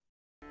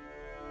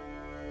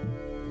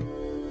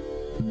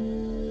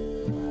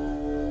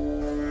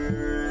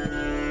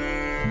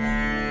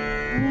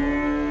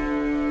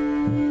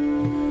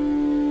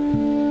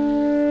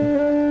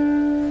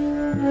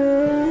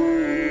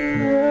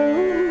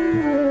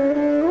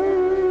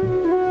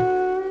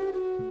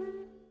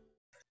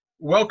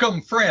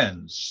Welcome,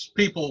 friends,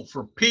 people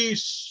for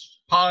peace,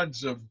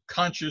 pods of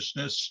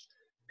consciousness,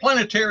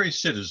 planetary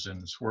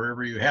citizens,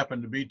 wherever you happen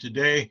to be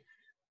today,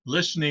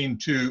 listening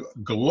to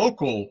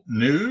Glocal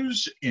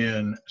News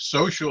in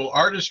Social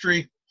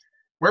Artistry,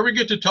 where we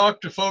get to talk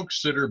to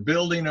folks that are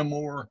building a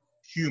more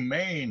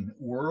humane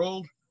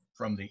world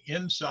from the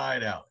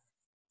inside out.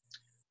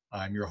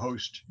 I'm your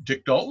host,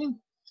 Dick Dalton,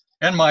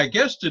 and my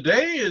guest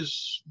today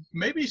is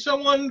maybe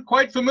someone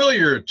quite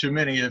familiar to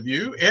many of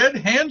you, Ed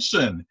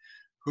Hanson,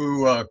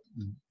 who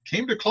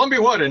came to Columbia,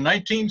 in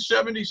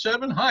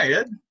 1977? Hi,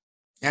 Ed.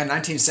 Yeah,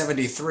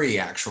 1973,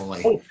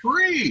 actually. Oh,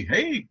 three.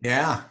 Hey.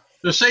 Yeah.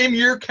 The same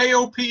year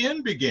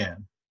KOPN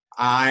began.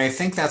 I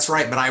think that's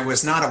right, but I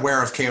was not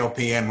aware of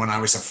KOPN when I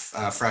was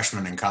a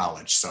freshman in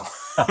college, so.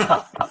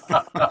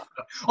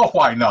 Oh,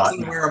 why not? I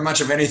wasn't aware of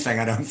much of anything,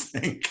 I don't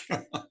think.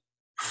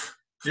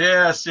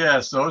 Yes,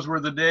 those were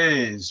the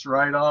days.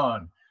 Right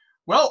on.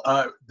 Well,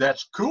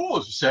 that's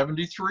cool.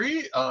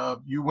 73,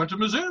 you went to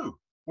Mizzou.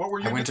 What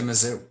were you? I went to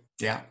Mizzou,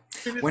 yeah.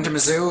 Went to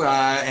Mizzou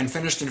and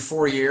finished in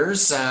 4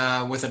 years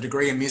with a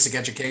degree in music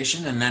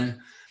education, and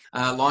then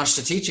launched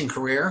a teaching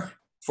career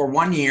for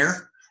 1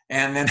 year.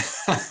 And then,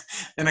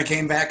 then I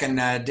came back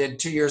and did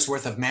 2 years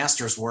worth of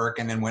master's work,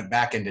 and then went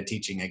back into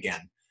teaching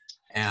again,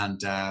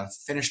 and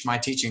finished my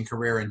teaching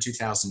career in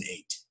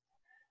 2008.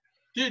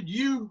 Did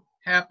you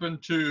happen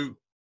to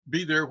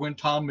be there when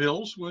Tom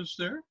Mills was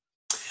there?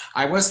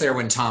 I was there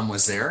when Tom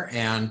was there,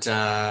 and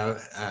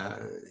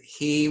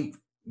he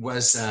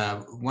was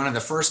one of the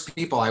first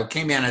people. I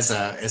came in as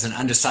an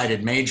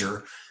undecided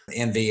major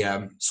in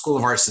the School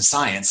of Arts and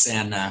Science,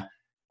 and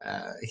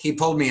he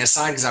pulled me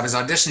aside because I was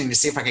auditioning to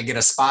see if I could get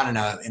a spot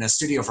in a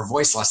studio for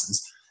voice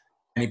lessons.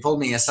 And he pulled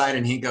me aside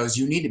and he goes,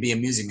 "You need to be a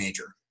music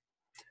major."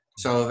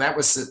 So that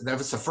was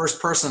the first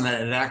person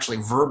that had actually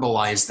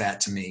verbalized that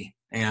to me.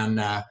 And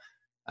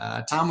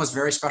Tom was a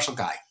very special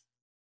guy.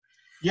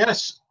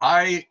 Yes,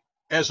 I,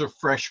 as a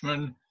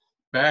freshman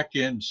back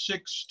in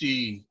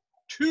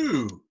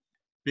 '62,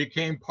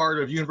 became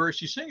part of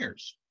University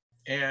Singers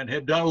and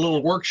had done a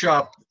little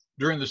workshop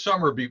during the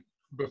summer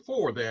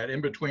before that,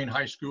 in between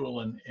high school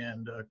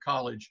and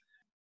college.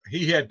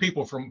 He had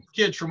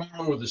kids from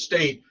all over the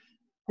state,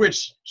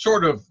 which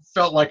sort of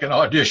felt like an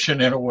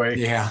audition in a way.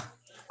 Yeah.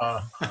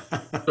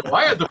 So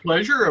I had the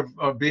pleasure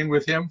of being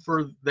with him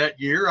for that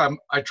year.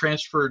 I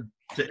transferred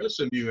to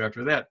SMU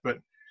after that, but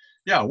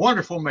yeah,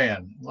 wonderful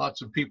man.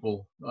 Lots of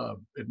people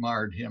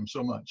admired him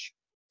so much.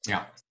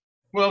 Yeah.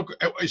 Well,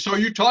 so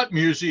you taught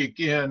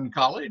music in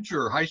college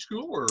or high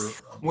school, or?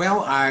 Well,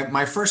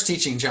 my first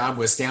teaching job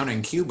was down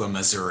in Cuba,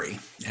 Missouri,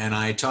 and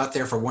I taught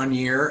there for 1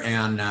 year,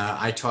 and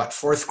I taught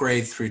 4th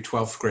grade through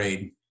 12th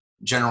grade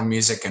general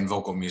music and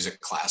vocal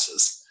music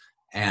classes,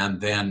 and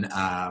then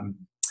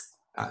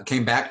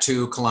came back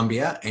to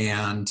Columbia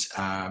and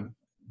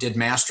did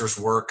master's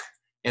work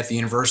at the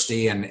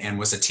university, and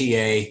was a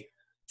TA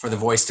for the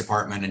voice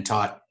department, and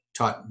taught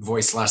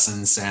voice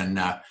lessons, and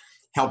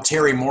helped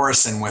Harry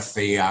Morrison with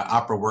the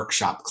opera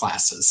workshop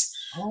classes.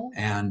 Oh.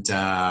 And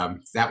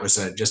that was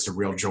just a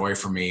real joy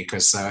for me,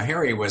 because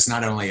Harry was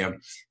not only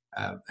an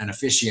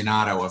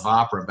aficionado of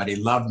opera, but he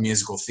loved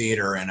musical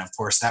theater. And of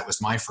course, that was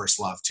my first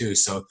love too.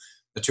 So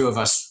the two of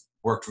us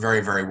worked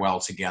very, very well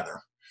together.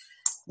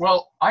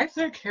 Well, I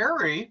think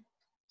Harry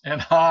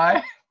and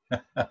I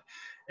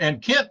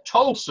and Kent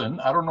Tolson,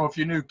 I don't know if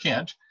you knew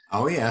Kent.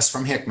 Oh yes,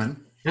 from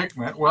Hickman.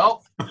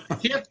 Well,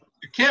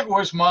 Kent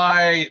was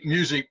my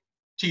music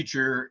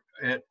teacher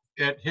at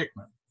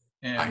Hickman,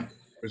 and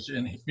was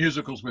in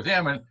musicals with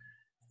him,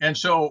 and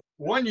so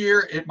 1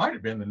 year, it might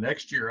have been the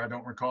next year, I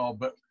don't recall,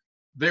 but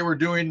they were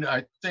doing,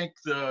 I think,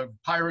 the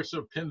Pirates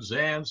of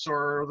Penzance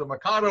or the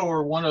Mikado,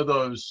 or one of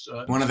those.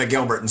 One of the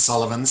Gilbert and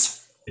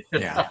Sullivans.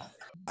 Yeah.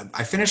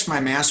 I finished my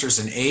master's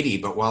in '80,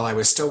 but while I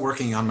was still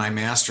working on my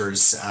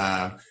master's,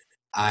 I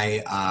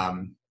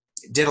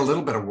did a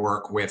little bit of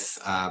work with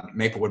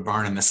Maplewood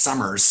Barn in the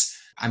summers.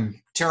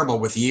 I'm terrible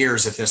with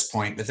years at this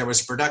point, but there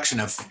was a production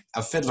of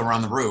Fiddler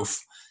on the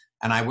Roof,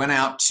 and I went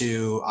out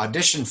to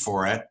audition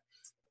for it,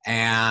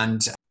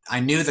 and I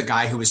knew the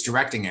guy who was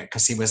directing it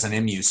because he was an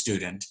MU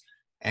student,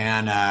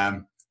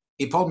 and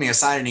he pulled me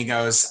aside and he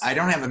goes, "I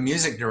don't have a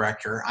music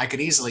director. I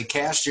could easily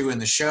cast you in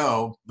the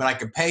show, but I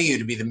could pay you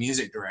to be the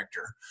music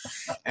director."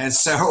 And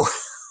so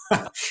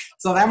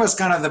that was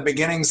kind of the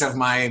beginnings of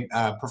my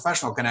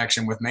professional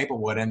connection with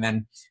Maplewood. And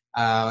then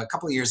a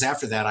couple of years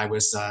after that, I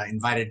was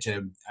invited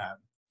to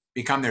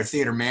become their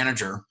theater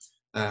manager.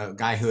 The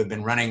guy who had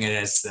been running it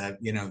as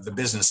the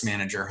business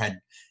manager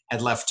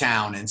had left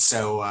town, and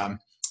so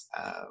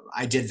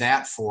I did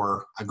that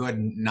for a good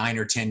 9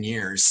 or 10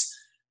 years,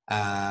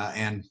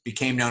 and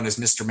became known as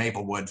Mr.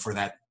 Maplewood for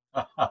that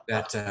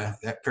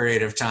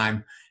period of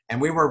time.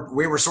 And we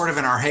were sort of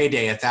in our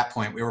heyday at that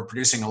point. We were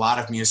producing a lot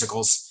of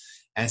musicals,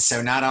 and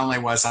so not only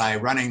was I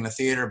running the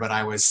theater, but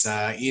I was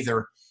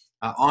either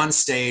on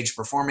stage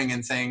performing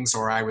in things,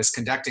 or I was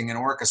conducting an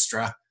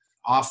orchestra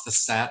off the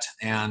set,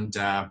 and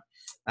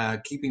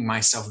keeping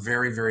myself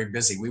very, very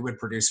busy. We would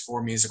produce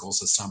 4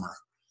 musicals a summer.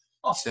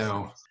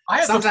 So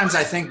I sometimes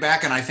I think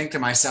back and I think to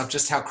myself,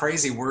 just how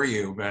crazy were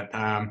you? But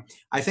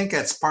I think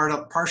that's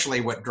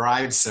partially what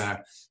drives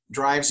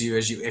you,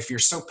 is if you're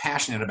so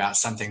passionate about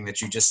something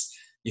that you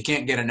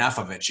can't get enough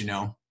of it,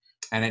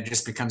 and it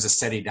just becomes a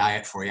steady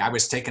diet for you. I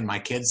was taking my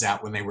kids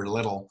out when they were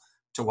little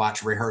to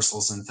watch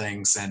rehearsals and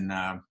things, and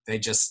they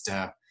just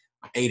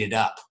ate it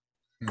up.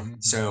 Mm-hmm.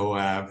 So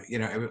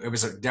it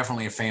was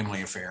definitely a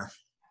family affair.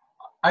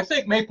 I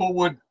think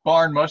Maplewood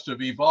Barn must have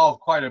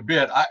evolved quite a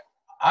bit.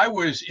 I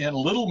was in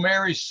Little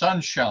Mary's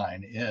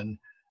Sunshine in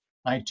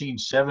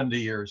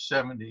 1970 or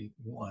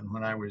 71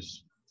 when I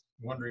was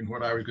wondering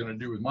what I was going to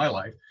do with my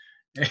life.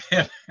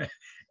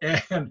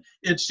 And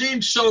it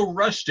seemed so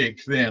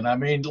rustic then. I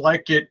mean,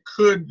 like it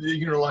could,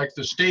 like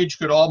the stage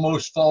could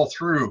almost fall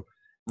through.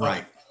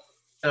 Right.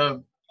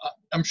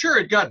 I'm sure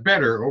it got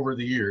better over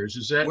the years.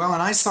 Is that? Well,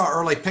 and I saw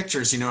early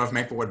pictures, of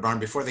Maplewood Barn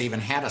before they even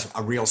had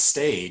a real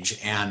stage.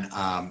 And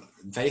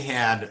they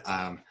had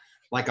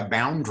like a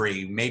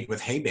boundary made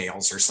with hay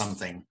bales or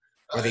something,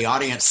 where the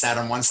audience sat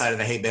on one side of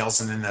the hay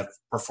bales and then the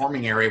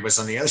performing area was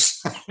on the other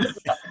side.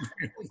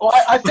 Well,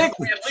 I think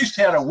we at least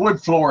had a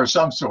wood floor of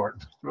some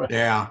sort.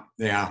 Yeah.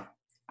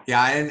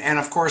 And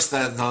of course,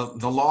 the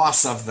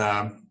loss of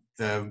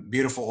the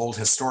beautiful old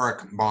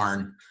historic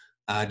barn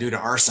due to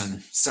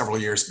arson several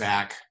years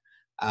back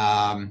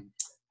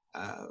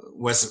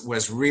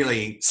was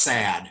really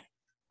sad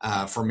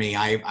for me.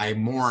 I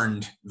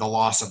mourned the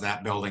loss of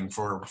that building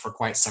for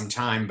quite some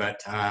time,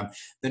 but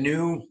the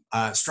new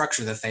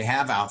structure that they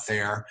have out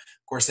there,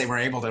 of course, they were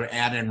able to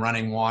add in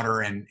running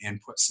water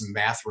and put some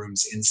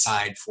bathrooms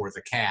inside for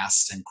the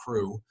cast and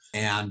crew,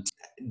 and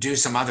do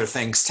some other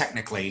things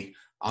technically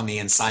on the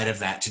inside of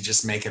that to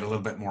just make it a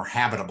little bit more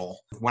habitable.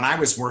 When I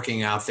was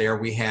working out there,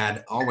 we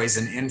had always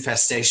an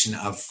infestation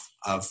of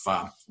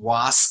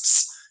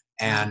wasps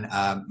and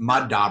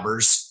mud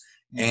daubers,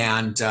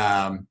 and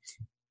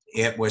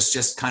it was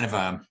just kind of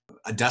a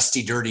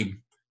dusty, dirty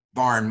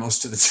barn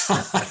most of the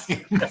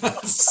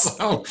time.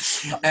 So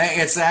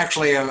it's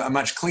actually a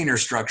much cleaner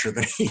structure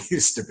than it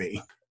used to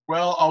be.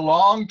 Well,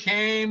 along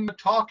came a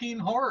talking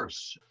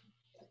horse.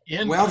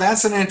 Well,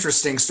 that's an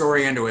interesting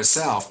story into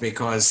itself,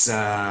 because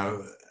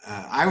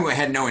I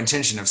had no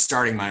intention of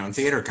starting my own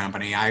theater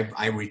company.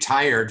 I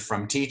retired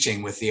from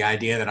teaching with the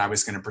idea that I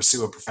was going to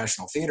pursue a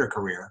professional theater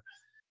career.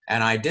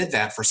 And I did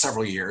that for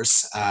several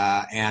years.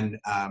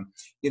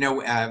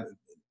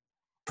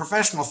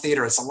 Professional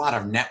theater, it's a lot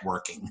of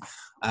networking,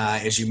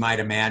 as you might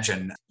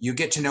imagine. You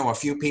get to know a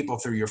few people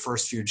through your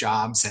first few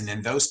jobs, and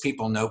then those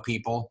people know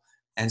people.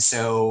 And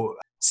so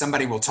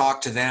somebody will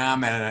talk to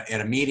them at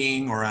a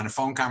meeting or on a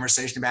phone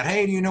conversation about,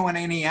 hey, do you know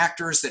any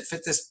actors that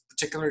fit this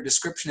particular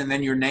description? And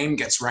then your name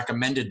gets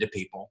recommended to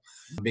people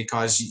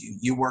because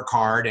you work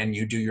hard and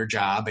you do your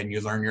job and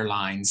you learn your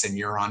lines and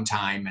you're on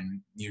time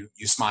and you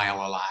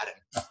smile a lot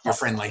and you're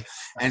friendly.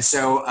 And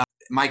so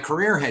my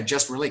career had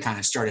just really kind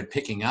of started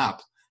picking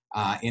up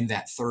in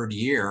that third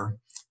year.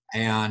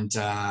 And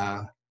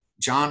John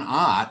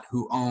Ott,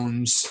 who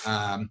owns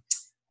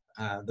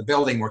the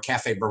building where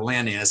Cafe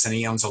Berlin is, and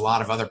he owns a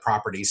lot of other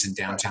properties in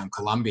downtown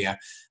Columbia,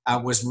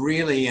 was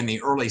really in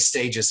the early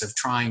stages of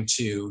trying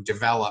to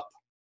develop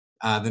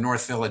the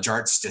North Village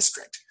Arts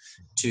District,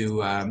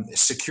 to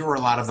secure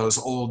a lot of those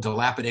old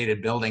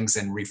dilapidated buildings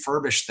and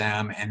refurbish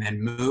them, and then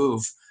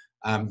move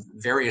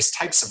various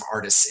types of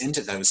artists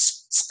into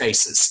those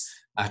spaces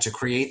to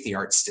create the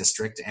Arts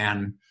District.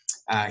 And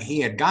he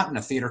had gotten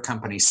a theater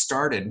company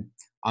started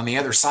on the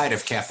other side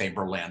of Cafe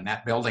Berlin.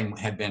 That building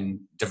had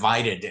been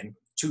divided in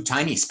two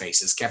tiny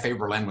spaces. Cafe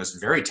Berlin was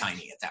very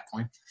tiny at that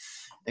point.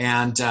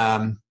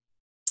 And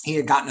he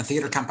had gotten a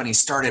theater company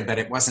started, but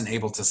it wasn't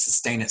able to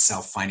sustain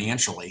itself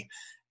financially,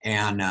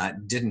 and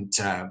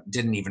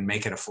didn't even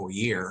make it a full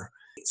year.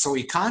 So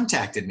he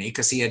contacted me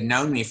because he had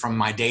known me from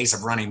my days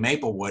of running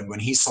Maplewood when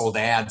he sold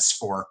ads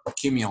for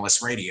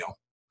Cumulus Radio.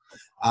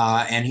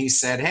 And he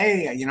said,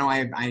 hey,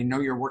 I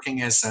know you're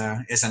working as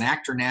an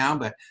actor now,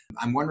 but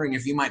I'm wondering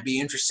if you might be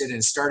interested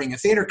in starting a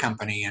theater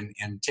company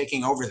and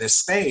taking over this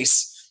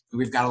space.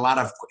 We've got a lot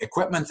of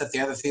equipment that the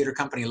other theater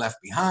company left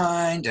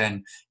behind,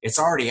 and it's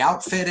already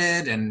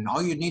outfitted, and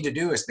all you need to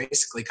do is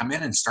basically come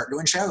in and start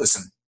doing shows.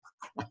 And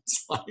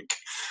it's like,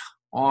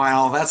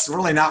 well, that's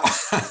really not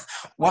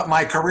what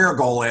my career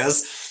goal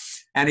is.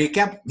 And he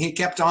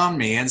kept on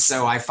me. And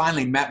so I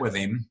finally met with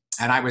him,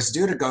 and I was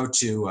due to go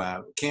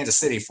to Kansas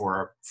City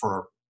for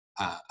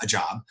a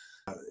job.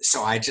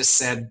 So I just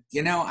said,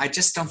 I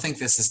just don't think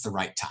this is the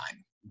right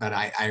time, but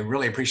I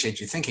really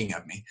appreciate you thinking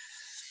of me.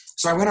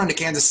 So I went on to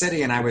Kansas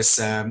City, and I was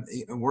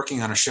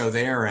working on a show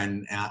there,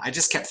 and I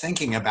just kept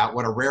thinking about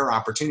what a rare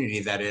opportunity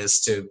that is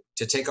to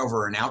take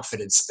over an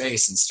outfitted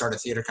space and start a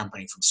theater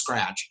company from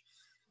scratch.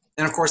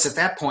 And of course, at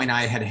that point,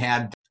 I had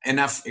had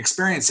enough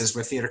experiences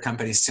with theater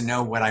companies to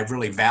know what I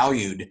really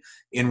valued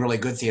in really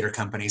good theater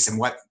companies and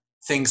what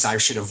things I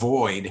should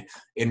avoid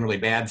in really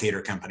bad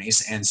theater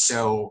companies. And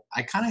so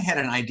I kind of had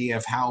an idea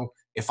of how,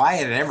 if I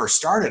had ever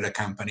started a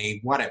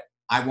company,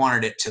 I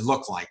wanted it to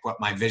look like, what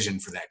my vision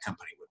for that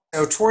company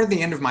So toward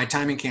the end of my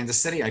time in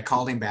Kansas City, I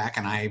called him back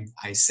and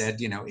I said,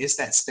 is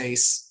that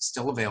space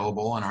still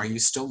available and are you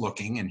still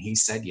looking? And he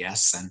said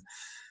yes. And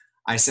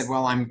I said,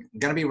 well, I'm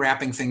going to be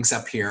wrapping things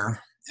up here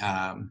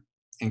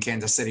in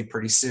Kansas City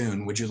pretty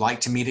soon. Would you like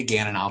to meet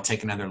again? And I'll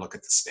take another look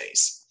at the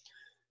space.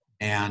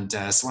 And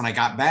so when I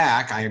got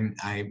back,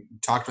 I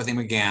talked with him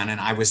again, and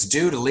I was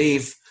due to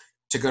leave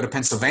to go to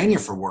Pennsylvania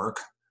for work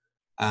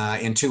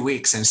in 2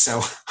 weeks. And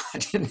so I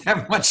didn't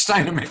have much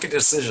time to make a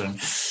decision.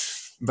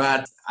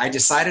 But I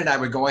decided I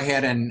would go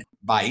ahead and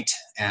bite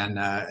and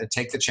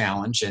take the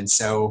challenge. And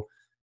so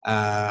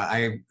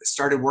I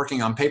started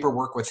working on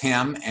paperwork with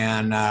him.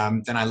 And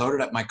then I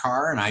loaded up my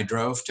car and I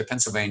drove to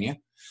Pennsylvania.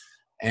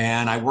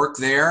 And I worked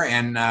there.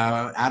 And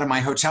out of my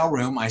hotel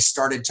room, I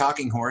started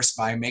Talking Horse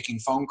by making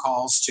phone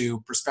calls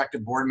to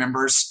prospective board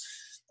members,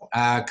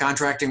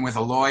 contracting with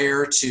a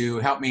lawyer to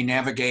help me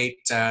navigate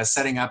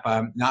setting up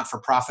a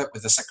not-for-profit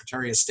with the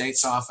Secretary of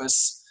State's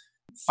office,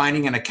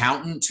 finding an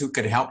accountant who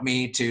could help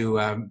me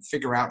to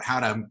figure out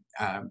how to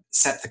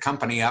set the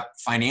company up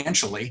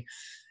financially.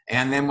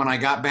 And then when I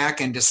got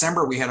back in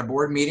December, we had a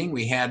board meeting.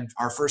 We had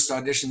our first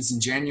auditions in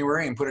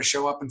January and put a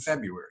show up in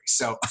February.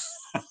 So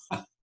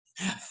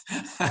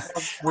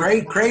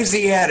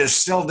Crazy Ed is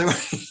still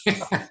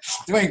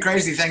doing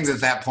crazy things at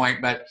that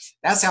point, but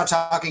that's how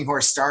Talking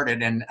Horse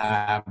started. And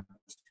of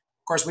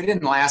course, we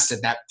didn't last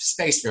at that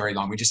space very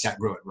long. We just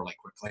outgrew it really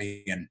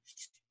quickly. And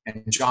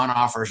John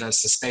offers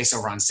us a space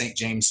over on St.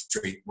 James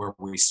Street where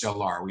we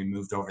still are. We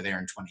moved over there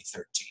in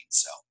 2013.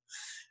 So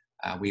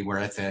we were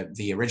at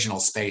the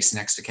original space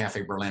next to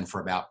Cafe Berlin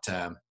for about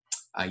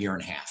a year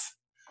and a half.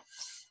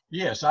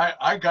 Yes,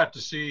 I got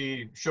to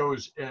see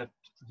shows at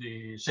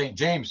the St.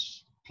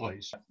 James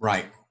place.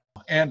 Right.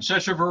 And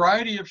such a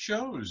variety of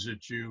shows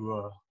that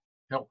you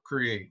helped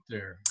create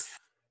there.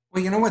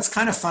 Well, what's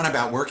kind of fun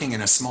about working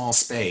in a small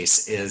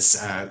space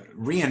is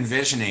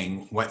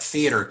re-envisioning what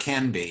theater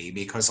can be,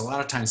 because a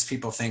lot of times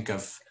people think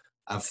of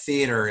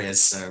theater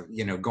as,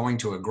 going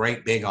to a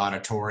great big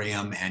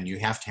auditorium and you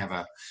have to have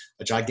a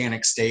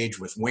gigantic stage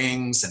with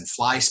wings and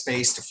fly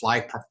space to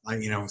fly,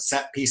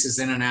 set pieces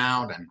in and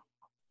out. And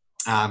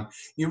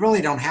you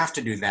really don't have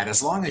to do that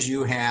as long as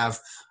you have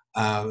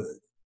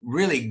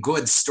really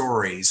good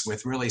stories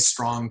with really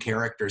strong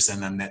characters in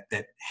them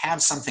that have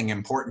something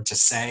important to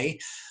say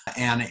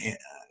and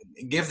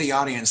give the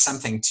audience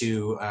something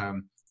to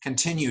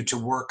continue to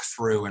work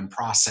through and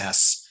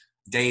process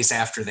days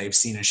after they've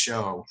seen a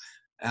show.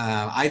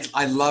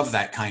 I love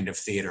that kind of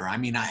theater. I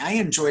mean, I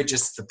enjoy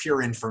just the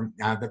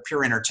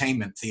pure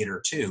entertainment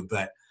theater too,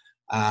 but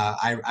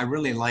I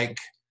really like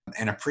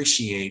and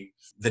appreciate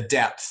the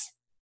depth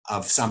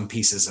of some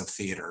pieces of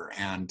theater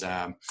and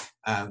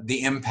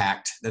the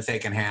impact that they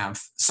can have,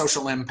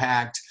 social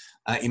impact,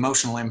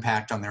 emotional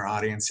impact on their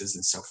audiences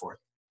and so forth.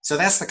 So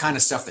that's the kind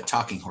of stuff that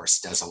Talking Horse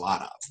does a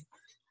lot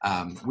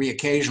of. We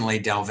occasionally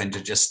delve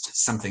into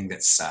just something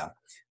that's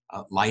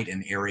light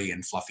and airy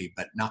and fluffy,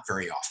 but not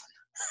very often.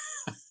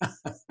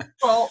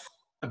 Well,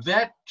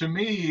 that to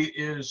me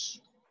is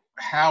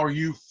how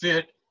you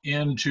fit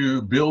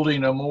into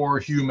building a more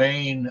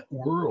humane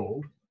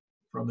world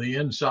from the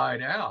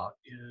inside out,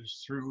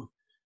 is through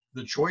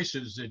the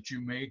choices that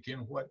you make in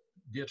what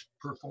gets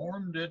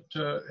performed at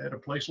a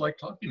place like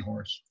Talking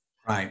Horse.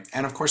 Right,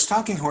 and of course,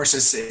 Talking Horse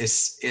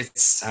it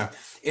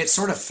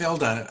sort of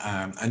filled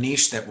a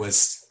niche that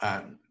was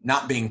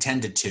not being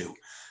tended to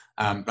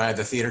by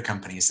the theater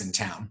companies in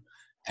town,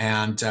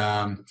 and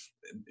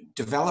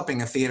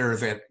developing a theater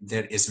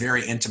that is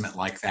very intimate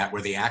like that,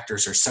 where the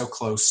actors are so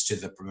close to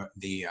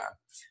the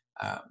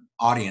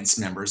audience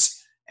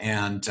members,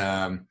 and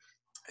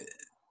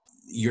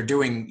you're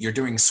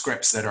doing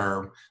scripts that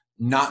are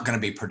not going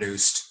to be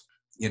produced,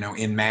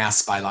 in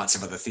mass by lots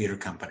of other theater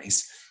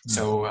companies. Mm-hmm.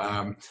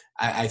 So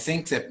I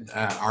think that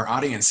our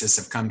audiences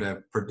have come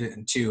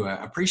to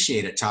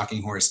appreciate at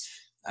Talking Horse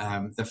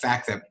the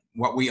fact that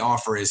what we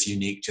offer is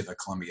unique to the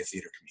Columbia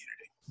theater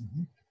community.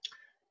 Mm-hmm.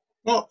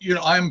 Well,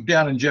 I'm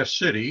down in Jeff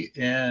City,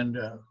 and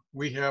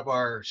we have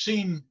our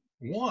scene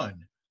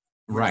one.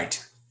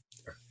 Right.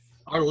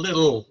 Our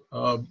little,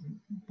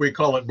 we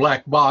call it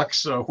black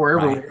box,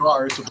 wherever right. We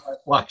are, it's a black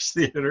box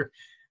theater.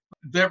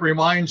 That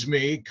reminds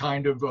me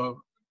kind of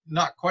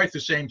not quite the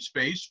same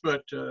space,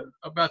 but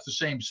about the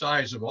same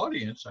size of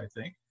audience, I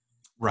think.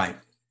 Right.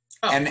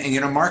 Oh.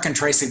 And Mark and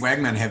Tracy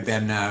Wegman have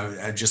been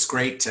just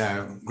great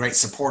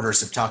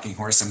supporters of Talking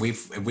Horse, and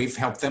we've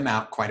helped them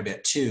out quite a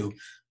bit too.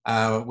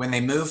 When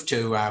they moved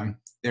to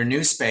their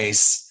new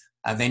space,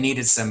 they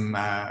needed some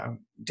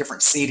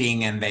different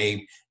seating, and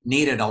they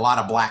needed a lot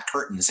of black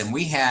curtains. And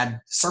we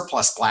had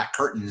surplus black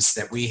curtains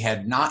that we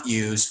had not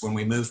used when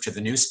we moved to the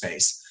new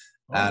space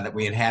that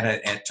we had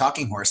at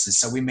Talking Horse. And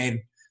so we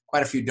made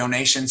quite a few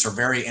donations or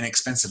very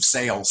inexpensive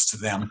sales to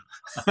them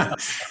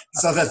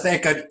so that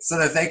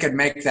they could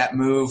make that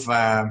move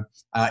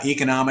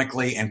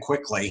economically and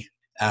quickly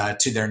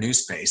to their new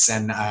space.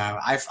 And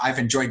I've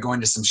enjoyed going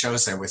to some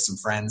shows there with some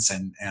friends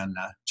and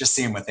just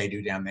seeing what they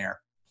do down there.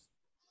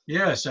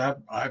 Yes,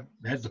 I've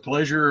had the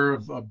pleasure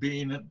of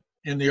being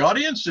in the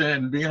audience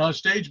and being on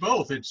stage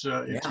both. It's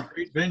a Yeah.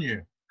 great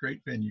venue.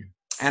 Great venue.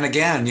 And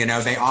again,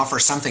 they offer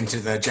something to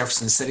the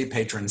Jefferson City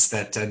patrons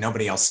that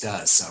nobody else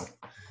does. So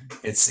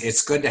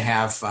it's good to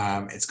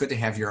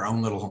have your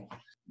own little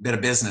bit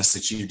of business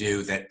that you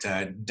do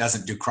that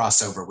doesn't do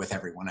crossover with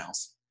everyone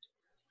else.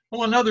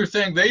 Well, another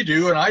thing they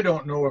do, and I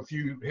don't know if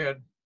you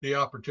had the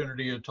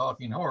opportunity of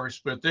Talking Horse,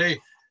 but they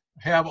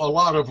have a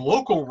lot of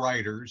local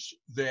writers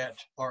that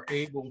are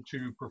able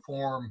to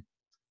perform,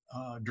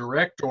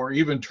 direct, or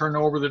even turn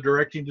over the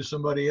directing to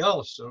somebody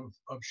else of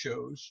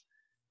shows.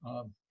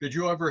 Did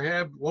you ever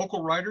have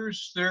local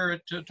writers there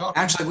at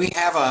Talking? Actually, we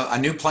have a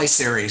new play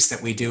series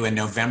that we do in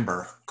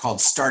November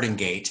called Starting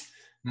Gate.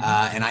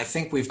 And I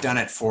think we've done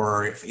it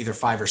for either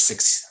 5 or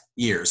 6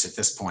 years at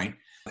this point.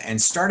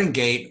 And Starting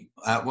Gate,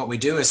 what we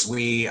do is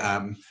we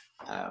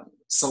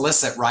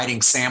solicit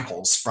writing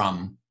samples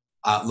from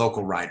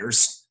local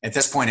writers. At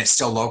this point, it's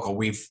still local.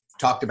 We've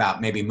talked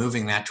about maybe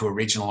moving that to a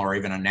regional or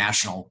even a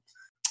national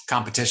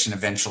competition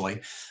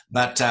eventually.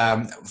 But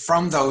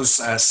from those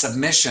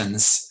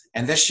submissions,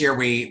 and this year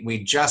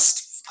we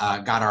just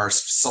got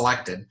ours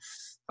selected,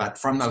 but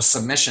from those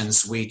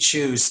submissions, we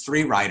choose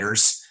 3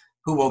 writers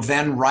who will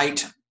then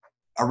write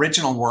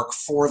original work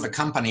for the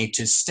company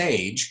to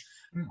stage,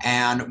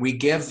 and we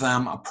give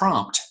them a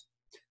prompt.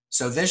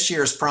 So this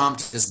year's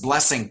prompt is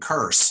blessing,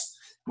 curse.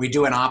 We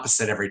do an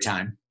opposite every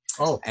time.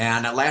 Oh.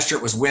 And last year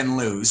it was win,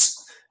 lose.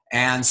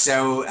 And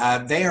so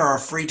they are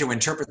free to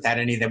interpret that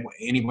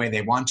any way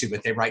they want to,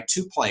 but they write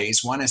 2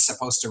 plays. One is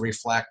supposed to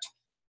reflect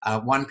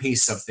one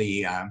piece of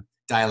the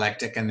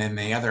dialectic, and then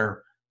the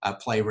other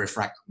play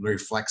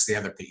reflects the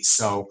other piece.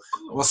 So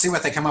we'll see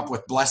what they come up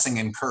with, blessing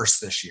and curse,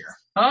 this year.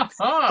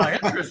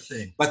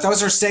 Interesting. But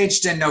those are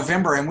staged in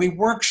November, and we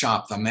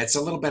workshop them. It's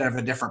a little bit of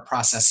a different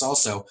process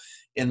also,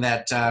 in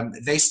that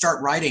they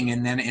start writing,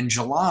 and then in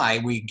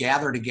July we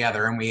gather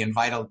together and we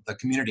invite the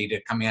community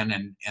to come in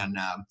and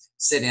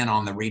sit in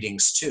on the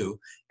readings too.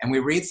 And we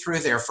read through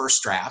their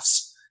first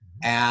drafts,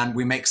 and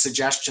we make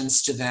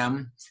suggestions to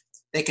them.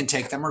 They can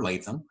take them or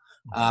leave them,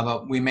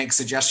 but we make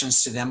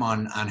suggestions to them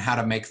on how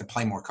to make the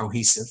play more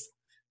cohesive.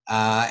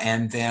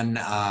 And then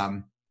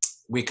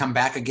we come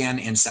back again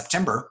in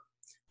September,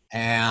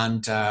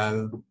 and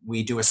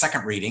we do a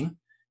second reading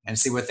and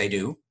see what they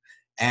do.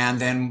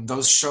 And then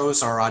those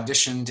shows are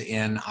auditioned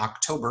in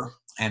October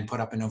and put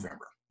up in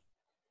November.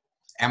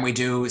 And we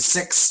do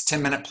 6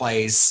 10-minute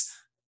plays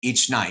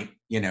each night,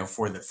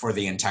 for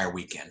the entire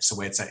weekend.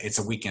 So it's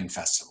a weekend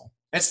festival.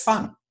 It's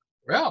fun.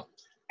 Well,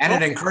 and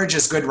it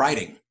encourages good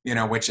writing,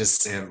 which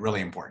is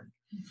really important.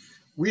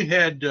 We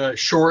had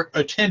short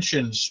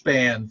attention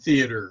span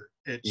theater.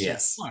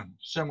 It's a fun,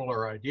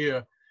 similar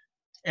idea.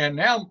 And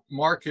now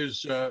Mark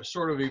has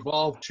sort of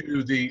evolved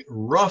to the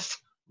Rough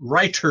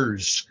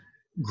Writers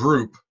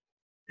group,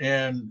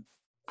 and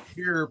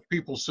here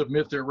people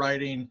submit their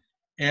writing,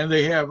 and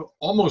they have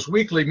almost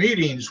weekly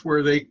meetings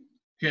where they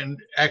can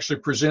actually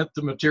present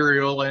the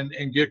material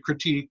and get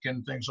critique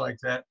and things like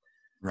that.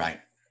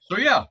 Right. So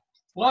yeah,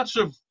 lots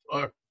of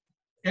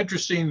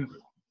interesting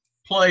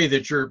play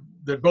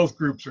that both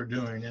groups are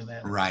doing in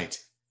that. Right.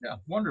 Yeah,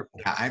 wonderful.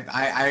 Yeah,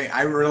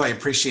 I really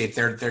appreciate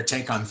their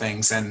take on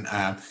things, and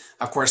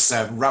of course,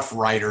 Rough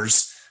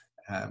Writers.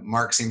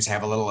 Mark seems to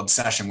have a little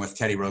obsession with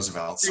Teddy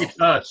Roosevelt. So. He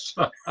does.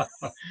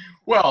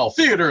 Well,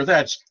 theater,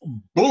 that's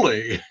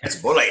bully. It's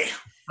bully.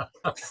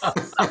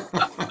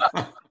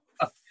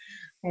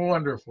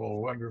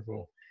 Wonderful,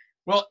 wonderful.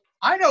 Well,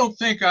 I don't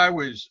think I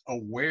was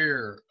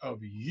aware of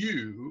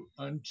you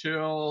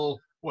until,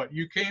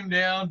 you came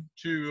down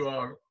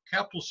to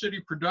Capital City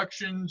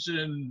Productions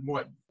in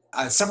what?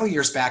 Several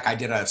years back, I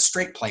did a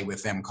straight play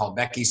with them called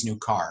Becky's New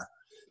Car.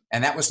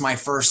 And that was my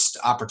first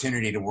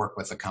opportunity to work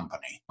with the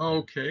company.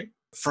 Okay.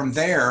 From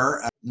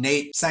there,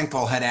 Nate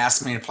Sankpole had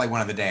asked me to play one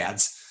of the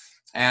dads.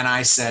 And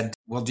I said,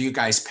 well, do you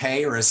guys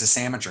pay, or is this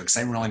amateur? Because I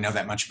didn't really know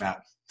that much about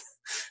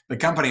the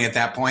company at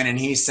that point. And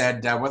he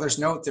said, well, there's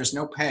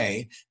no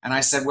pay. And I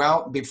said,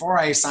 well, before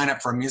I sign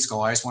up for a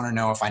musical, I just want to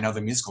know if I know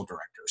the musical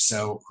director.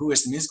 So who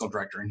is the musical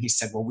director? And he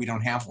said, well, we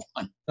don't have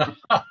one. And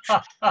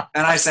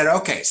I said,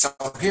 okay, so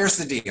here's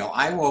the deal.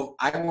 I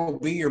will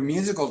be your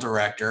musical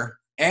director,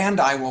 and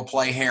I will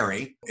play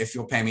Harry if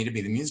you'll pay me to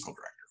be the musical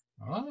director.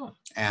 Oh.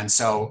 And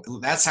so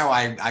that's how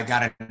I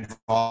got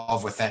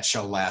involved with that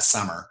show last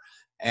summer.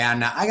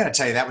 And I got to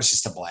tell you, that was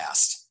just a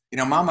blast.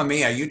 Mamma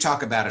Mia, you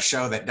talk about a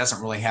show that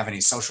doesn't really have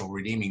any social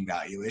redeeming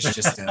value. It's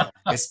just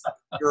it's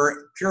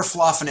pure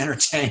fluff and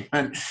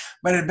entertainment.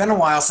 But it had been a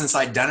while since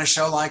I'd done a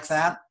show like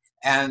that.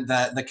 And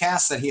the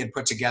cast that he had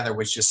put together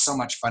was just so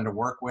much fun to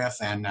work with.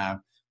 And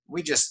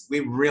we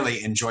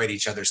really enjoyed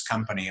each other's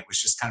company. It was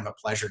just kind of a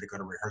pleasure to go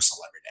to rehearsal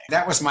every day.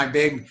 That was my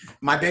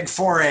big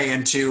foray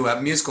into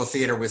musical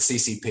theater with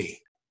CCP.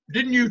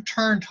 Didn't you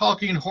turn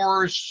Talking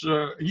Horse?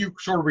 You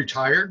sort of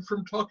retired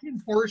from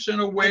Talking Horse in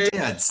a way?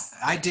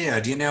 I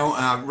did.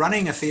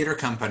 Running a theater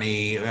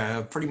company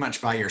pretty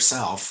much by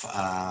yourself.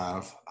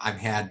 I've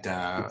had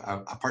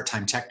a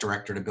part-time tech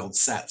director to build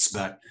sets,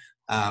 but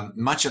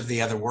much of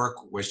the other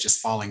work was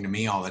just falling to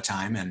me all the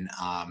time. And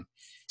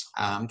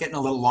I'm getting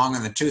a little long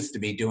in the tooth to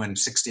be doing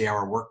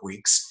 60-hour work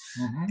weeks.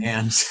 Mm-hmm.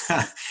 And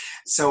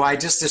so I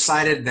just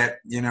decided that,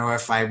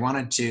 if I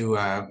wanted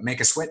to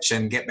make a switch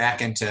and get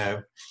back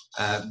into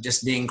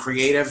just being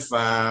creative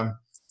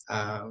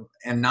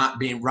and not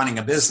being running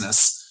a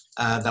business,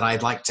 that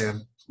I'd like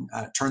to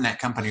turn that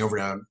company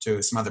over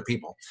to some other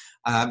people.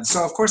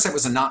 So, of course, it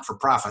was a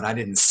not-for-profit. I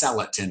didn't sell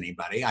it to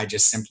anybody. I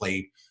just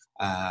simply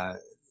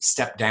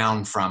stepped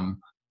down from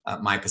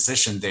my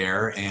position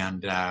there,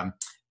 and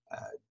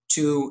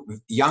two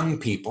young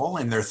people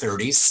in their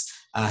 30s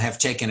have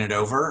taken it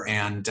over,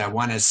 and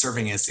one is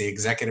serving as the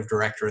executive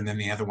director, and then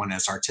the other one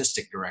as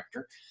artistic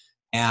director.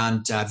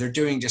 And they're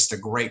doing just a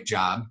great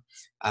job.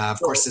 Of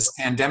course, this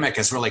pandemic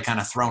has really kind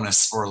of thrown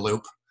us for a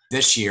loop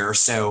this year.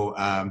 So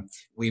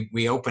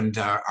we opened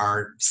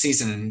our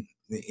season,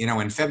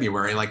 in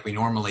February like we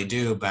normally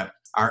do, but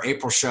our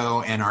April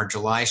show and our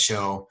July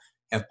show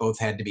have both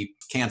had to be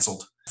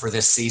canceled for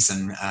this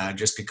season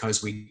just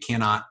because we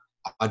cannot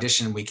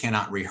audition, we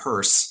cannot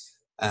rehearse,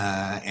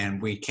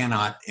 and we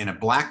cannot, in a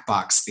black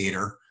box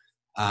theater,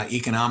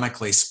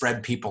 economically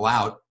spread people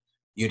out.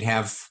 You'd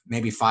have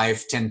maybe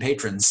 5-10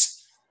 patrons,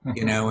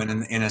 in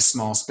a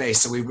small space.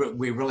 So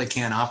we really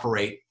can't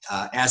operate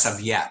as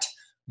of yet.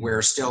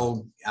 We're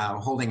still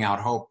holding out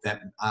hope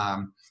that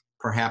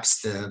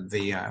perhaps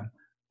the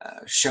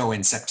show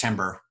in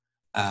September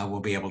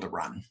will be able to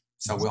run.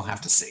 So we'll have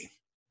to see.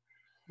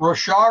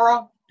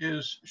 Roshara,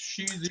 is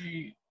she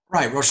the...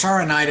 Right.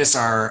 Roshara Knight is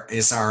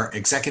our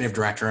executive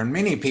director, and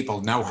many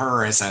people know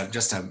her as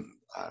just a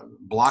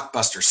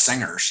blockbuster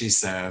singer.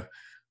 She's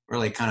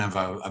really kind of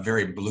a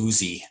very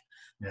bluesy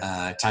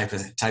type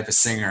of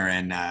singer,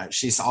 and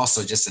she's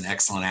also just an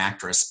excellent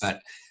actress. But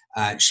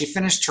she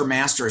finished her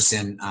master's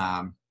in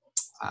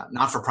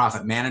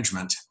not-for-profit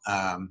management,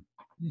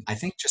 I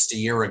think just a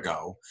year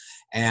ago,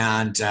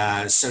 and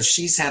so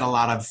she's had a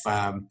lot of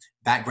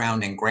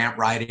background in grant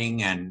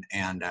writing and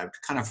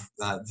kind of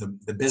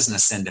the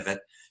business end of it.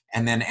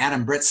 And then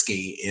Adam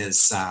Britsky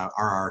is our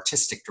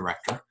artistic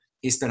director.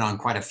 He's been on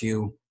quite a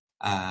few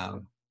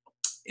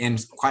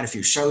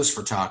shows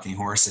for Talking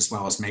Horse, as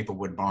well as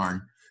Maplewood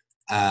Barn,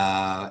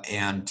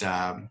 and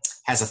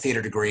has a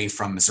theater degree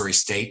from Missouri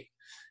State,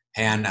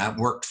 and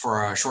worked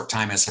for a short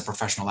time as a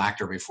professional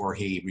actor before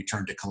he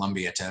returned to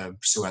Columbia to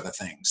pursue other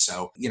things.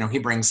 So, he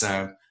brings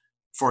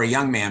for a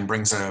young man,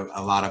 brings a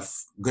lot of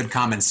good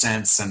common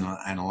sense and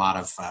a lot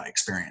of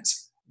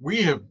experience.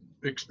 We have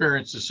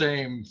experienced the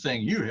same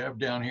thing you have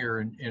down here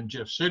in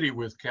Jeff City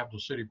with Capital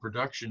City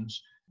Productions.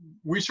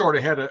 We sort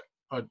of had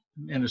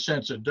in a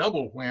sense, a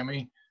double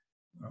whammy.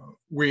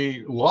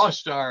 We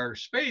lost our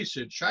space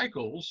at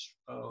Scheichel's.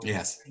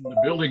 Yes. The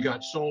building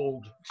got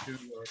sold to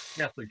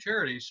Catholic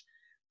Charities,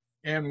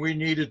 and we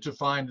needed to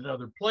find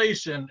another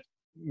place, and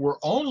we're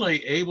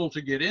only able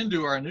to get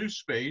into our new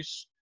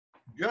space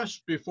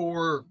just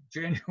before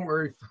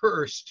January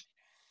 1st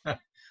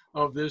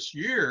of this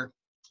year.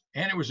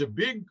 And it was a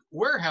big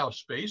warehouse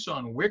space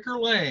on Wicker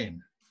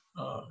Lane.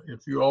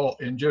 If you all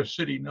in Jeff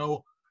City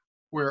know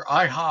where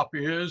IHOP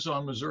is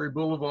on Missouri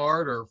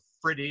Boulevard, or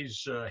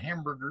Freddy's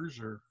Hamburgers,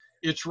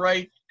 it's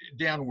right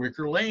down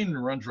Wicker Lane,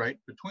 runs right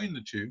between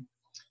the two.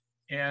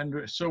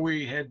 And so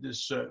we had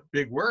this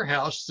big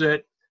warehouse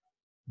that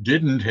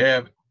didn't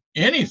have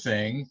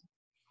anything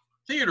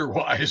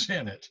theater-wise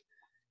in it.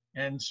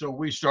 And so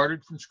we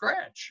started from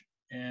scratch.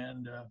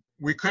 And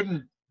we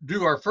couldn't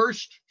do our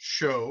first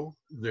show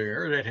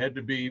there. That had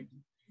to be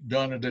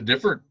done at a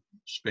different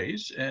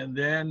space. And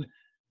then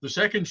the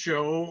second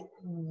show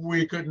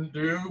we couldn't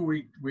do.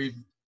 We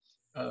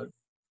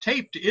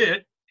taped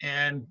it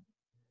and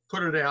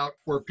put it out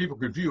where people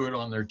could view it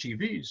on their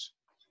TVs.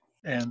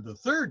 And the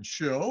third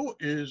show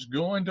is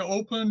going to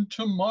open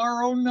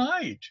tomorrow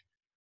night.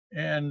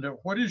 And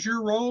what is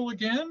your role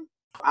again?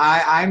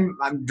 I'm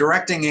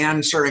directing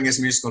and serving as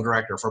musical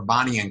director for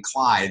Bonnie and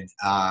Clyde,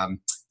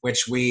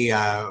 which we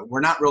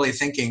were not really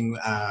thinking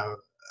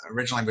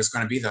originally was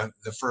going to be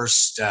the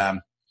first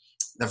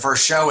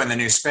show in the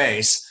new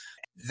space.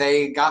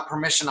 They got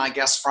permission, I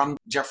guess, from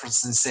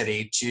Jefferson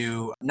City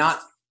to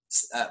not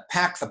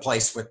pack the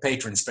place with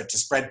patrons, but to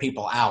spread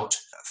people out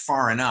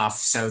far enough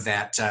so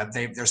that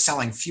they're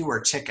selling fewer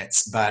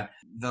tickets. But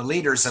the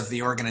leaders of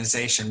the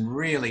organization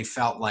really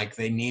felt like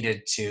they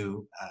needed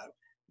to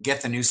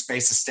get the new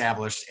space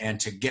established and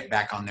to get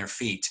back on their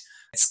feet.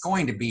 It's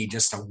going to be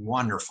just a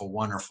wonderful,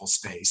 wonderful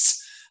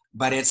space.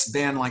 But it's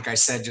been, like I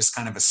said, just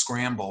kind of a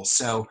scramble.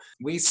 So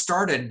we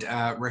started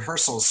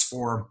rehearsals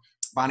for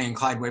Bonnie and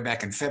Clyde way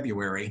back in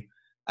February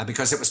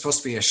because it was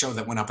supposed to be a show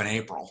that went up in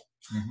April.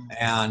 Mm-hmm.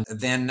 And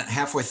then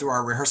halfway through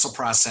our rehearsal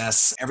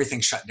process, everything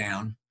shut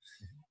down.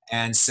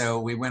 And so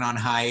we went on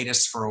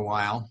hiatus for a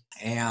while.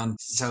 And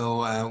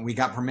so we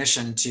got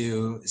permission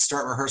to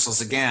start rehearsals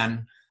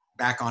again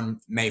back on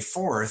May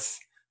 4th.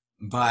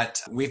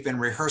 But we've been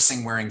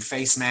rehearsing wearing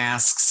face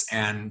masks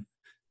and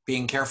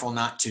being careful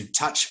not to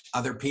touch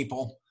other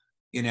people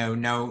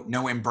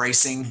no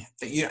embracing.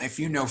 If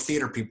you know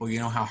theater people, you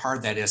know how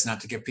hard that is not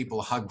to give people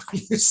a hug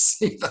when you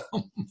see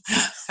them.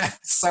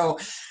 So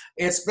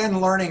it's been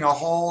learning a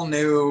whole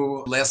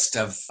new list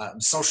of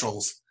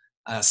social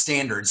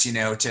standards,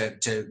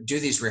 to do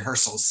these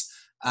rehearsals.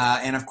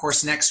 And of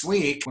course, next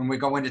week, when we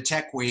go into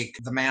Tech Week,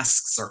 the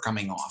masks are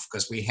coming off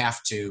because we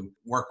have to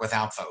work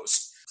without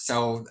those.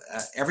 So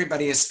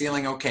everybody is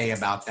feeling okay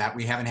about that.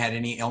 We haven't had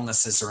any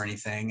illnesses or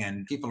anything,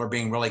 and people are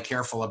being really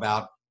careful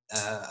about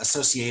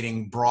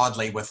associating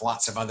broadly with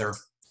lots of other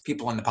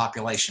people in the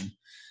population,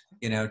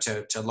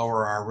 to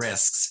lower our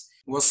risks.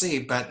 We'll see,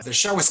 but the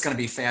show is going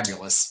to be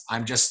fabulous.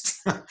 I'm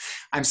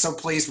so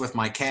pleased with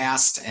my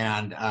cast,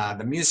 and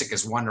the music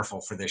is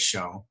wonderful for this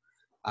show.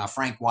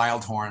 Frank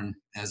Wildhorn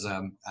as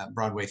a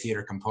Broadway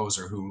theater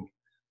composer who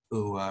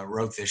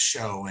wrote this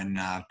show, and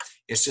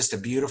it's just a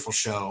beautiful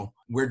show.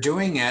 We're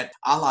doing it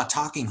a la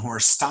Talking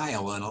Horse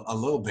style in a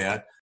little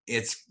bit.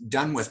 It's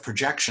done with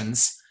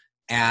projections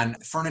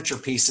and furniture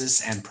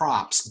pieces and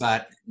props,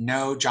 but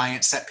no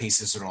giant set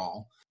pieces at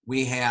all.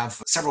 We have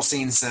several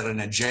scenes set in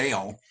a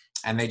jail,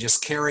 and they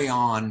just carry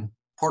on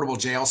portable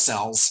jail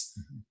cells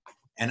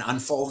and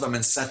unfold them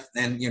and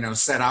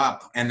set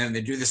up, and then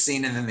they do the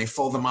scene, and then they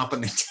fold them up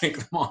and they take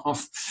them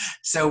off.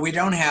 So we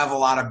don't have a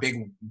lot of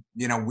big,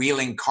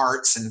 wheeling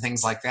carts and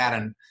things like that.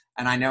 And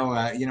I know,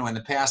 in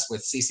the past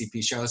with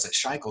CCP shows at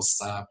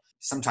Scheichel's,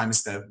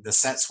 sometimes the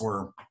sets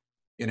were,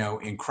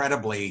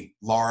 incredibly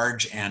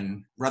large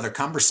and rather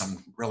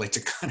cumbersome, really, to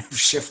kind of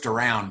shift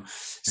around.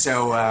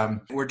 So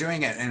we're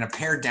doing it in a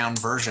pared down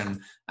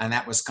version, and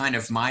that was kind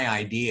of my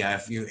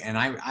idea.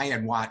 I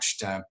had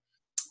watched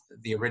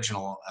the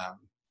original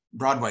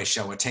Broadway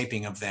show, a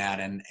taping of that,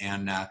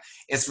 and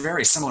it's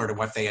very similar to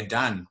what they had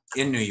done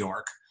in New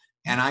York.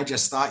 And I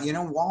just thought,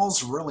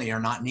 walls really are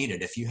not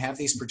needed. If you have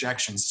these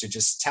projections to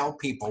just tell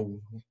people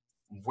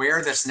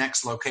where this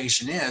next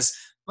location is,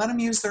 let them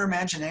use their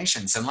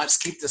imaginations, and let's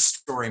keep the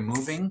story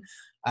moving.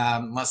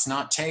 Let's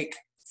not take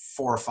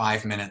 4 or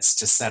 5 minutes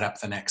to set up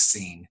the next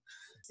scene.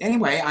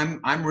 Anyway,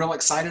 I'm real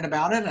excited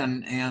about it,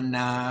 and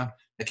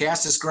the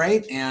cast is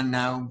great, and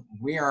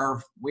we are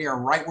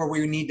right where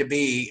we need to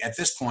be at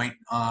this point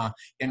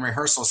in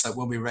rehearsals, that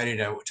we'll be ready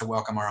to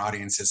welcome our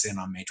audiences in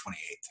on May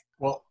 28th.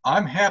 Well,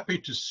 I'm happy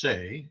to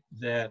say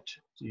that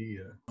the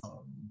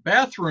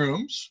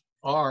bathrooms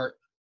are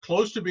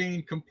close to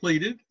being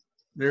completed.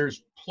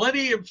 There's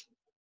plenty of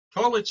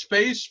toilet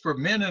space for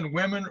men and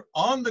women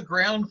on the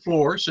ground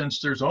floor,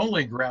 since there's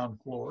only ground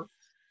floor.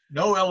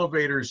 No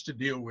elevators to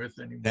deal with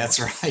anymore. That's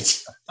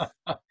right.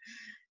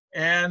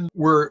 And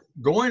we're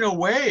going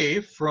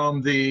away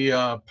from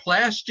the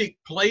plastic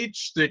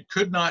plates that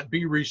could not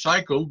be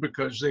recycled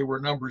because they were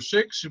number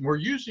 6, and we're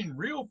using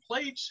real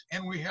plates,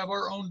 and we have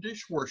our own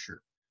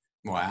dishwasher.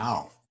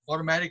 Wow.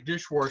 Automatic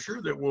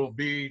dishwasher that will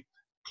be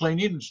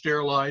cleaning and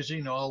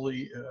sterilizing all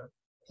the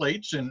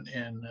plates and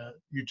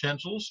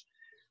utensils.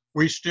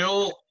 We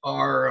still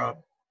are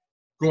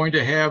going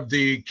to have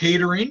the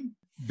catering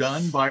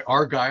done by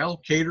Argyle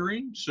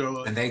Catering.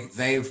 So, and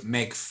they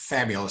make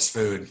fabulous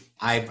food.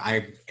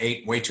 I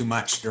ate way too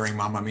much during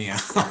Mamma Mia,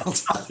 I'll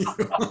tell you.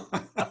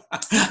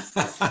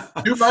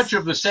 Too much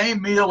of the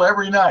same meal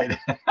every night.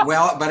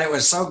 Well, but it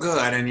was so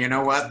good, and you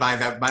know what? By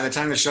the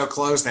time the show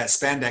closed, that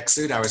spandex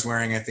suit I was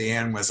wearing at the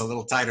end was a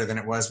little tighter than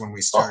it was when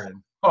we started.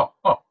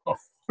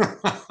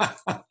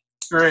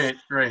 Great.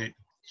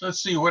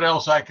 Let's see what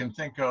else I can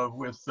think of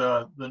with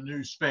the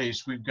new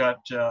space. We've got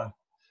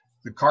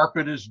the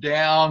carpet is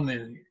down.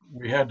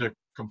 We had to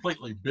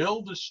completely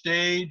build the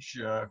stage.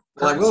 Well,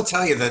 I will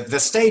tell you that the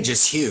stage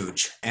is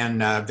huge,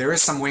 and there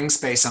is some wing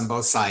space on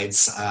both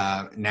sides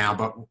now,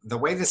 but the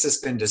way this has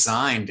been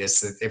designed is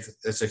that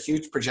there's a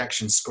huge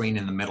projection screen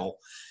in the middle,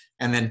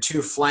 and then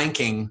 2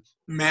 flanking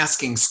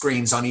masking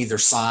screens on either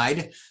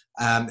side,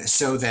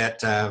 so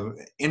that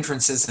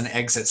entrances and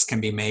exits can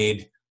be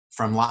made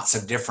from lots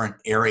of different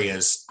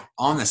areas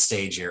on the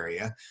stage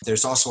area.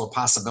 There's also a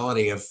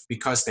possibility of,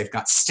 because they've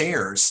got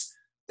stairs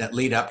that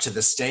lead up to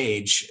the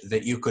stage,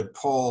 that you could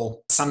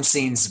pull some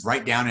scenes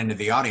right down into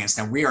the audience.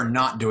 Now, we are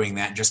not doing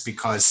that just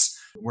because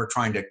we're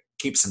trying to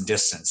keep some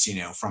distance,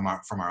 from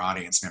our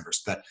audience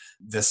members. But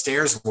the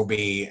stairs will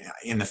be,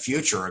 in the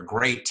future, a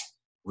great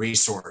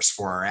resource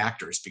for our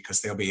actors, because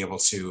they'll be able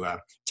to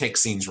take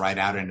scenes right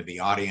out into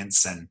the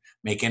audience and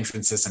make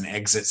entrances and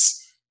exits,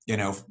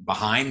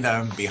 behind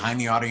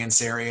the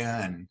audience area.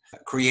 And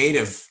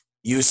creative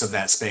use of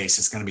that space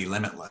is going to be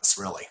limitless,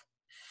 really.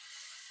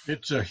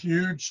 It's a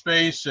huge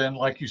space, and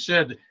like you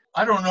said,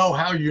 I don't know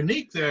how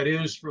unique that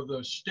is for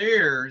the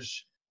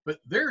stairs, but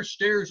there are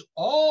stairs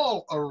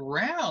all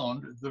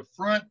around the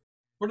front.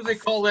 What do they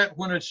call that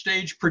when a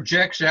stage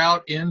projects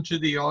out into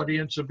the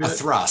audience a bit? A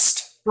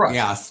thrust.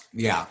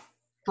 Yeah.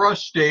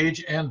 Thrust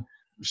stage, and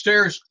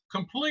stairs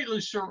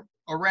completely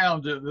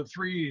around the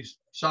 3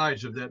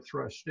 sides of that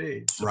thrust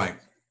stage. So right.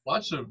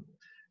 Lots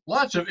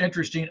of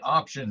interesting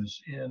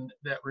options in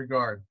that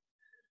regard.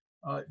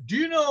 Do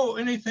you know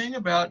anything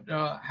about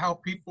how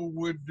people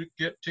would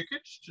get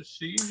tickets to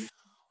see?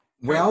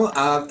 Well,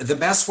 the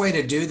best way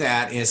to do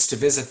that is to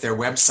visit their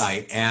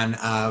website, and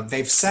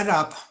they've set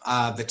up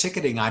the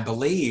ticketing, I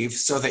believe,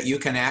 so that you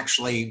can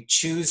actually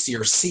choose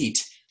your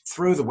seat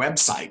through the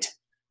website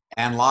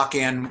and lock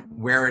in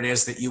where it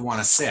is that you want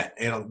to sit.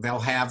 They'll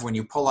have, when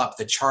you pull up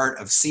the chart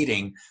of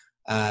seating,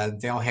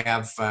 they'll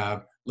have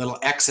little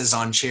X's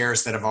on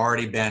chairs that have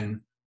already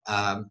been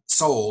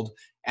sold.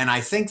 And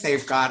I think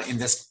they've got in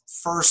this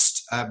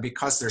first,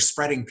 because they're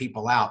spreading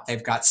people out,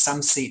 they've got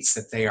some seats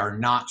that they are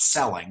not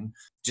selling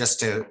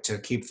just to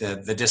keep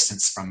the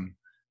distance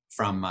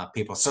from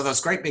people. So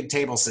those great big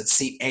tables that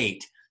seat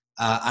 8,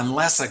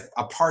 unless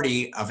a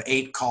party of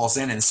 8 calls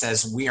in and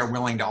says, we are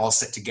willing to all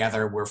sit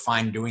together, we're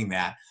fine doing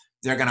that,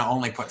 they're going to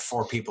only put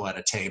 4 people at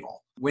a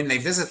table. When they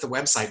visit the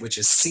website, which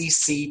is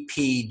ccpjc.org,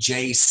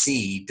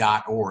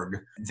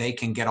 they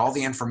can get all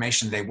the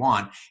information they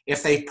want.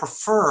 If they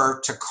prefer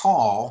to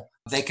call,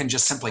 they can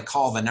just simply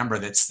call the number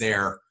that's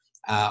there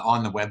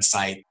on the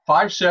website.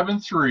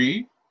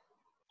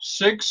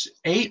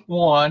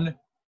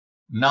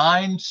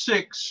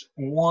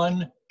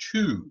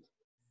 573-681-9612.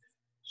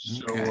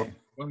 So Okay.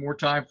 one more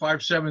time,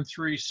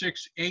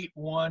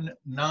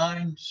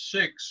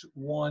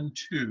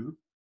 573-681-9612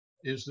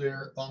 is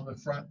there on the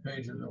front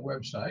page of the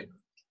website.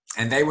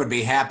 And they would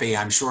be happy,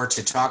 I'm sure,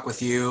 to talk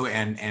with you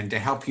and to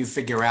help you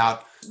figure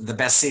out the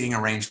best seating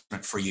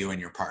arrangement for you and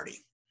your party.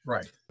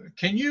 Right.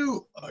 Can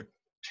you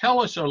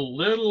tell us a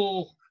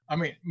little, I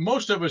mean,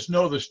 most of us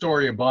know the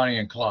story of Bonnie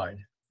and Clyde,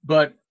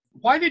 but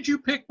why did you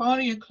pick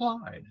Bonnie and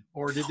Clyde?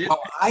 Or did it?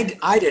 Well,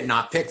 I did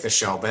not pick the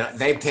show, but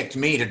they picked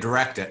me to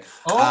direct it.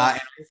 Oh,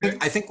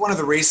 I think one of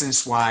the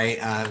reasons why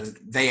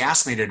they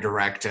asked me to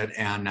direct it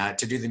and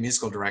to do the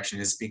musical direction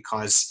is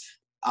because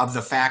of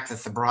the fact that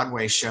the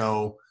Broadway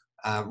show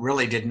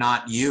really did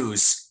not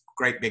use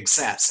great big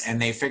sets. And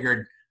they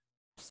figured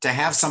to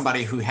have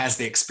somebody who has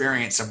the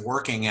experience of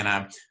working in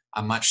a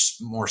much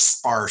more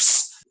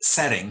sparse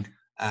setting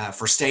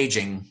for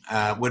staging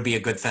would be a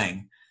good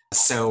thing.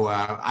 So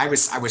I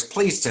was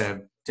pleased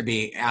to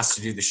be asked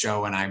to do the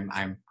show, and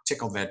I'm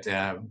tickled that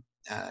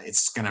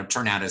it's going to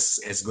turn out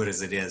as good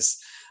as it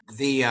is.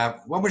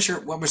 What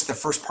was the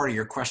first part of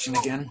your question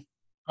again?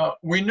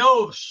 We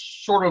know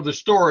sort of the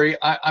story.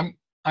 I'm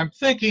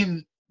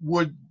thinking,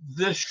 would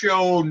this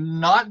show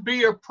not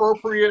be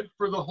appropriate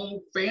for the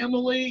whole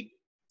family?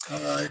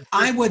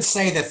 I would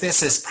say that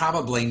this is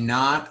probably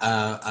not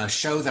a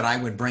show that I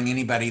would bring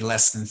anybody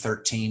less than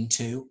 13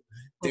 to.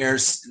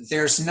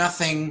 There's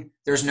nothing,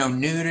 there's no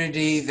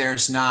nudity,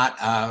 there's not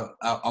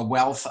a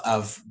wealth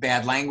of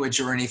bad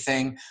language or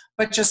anything,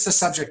 but just the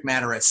subject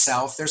matter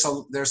itself. There's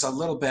a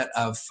little bit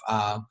of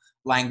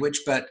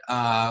language, but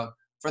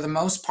for the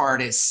most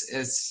part,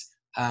 it's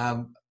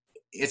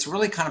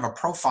really kind of a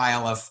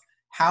profile of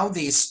how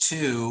these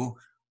two,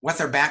 what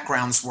their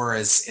backgrounds were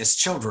as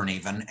children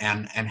even,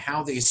 and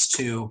how these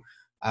two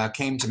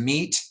came to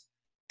meet,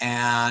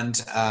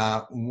 and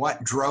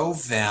what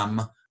drove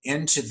them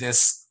into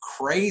this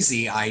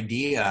crazy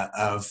idea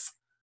of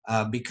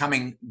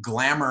becoming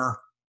glamour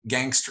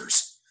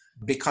gangsters,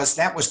 because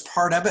that was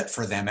part of it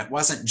for them. It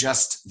wasn't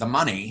just the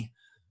money,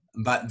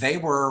 but they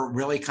were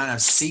really kind of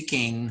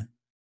seeking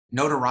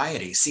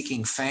notoriety,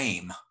 seeking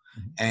fame.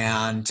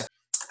 And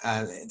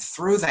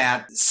through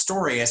that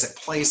story, as it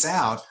plays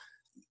out,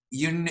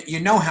 you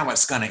know how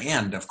it's going to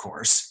end, of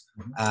course,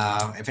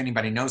 if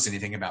anybody knows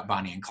anything about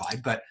Bonnie and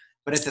Clyde. But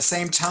at the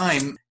same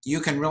time,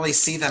 you can really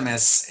see them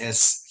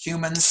as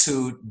humans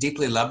who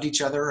deeply loved each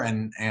other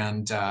and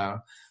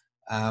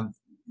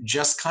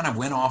just kind of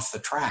went off the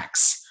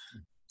tracks.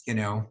 You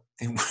know,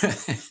 they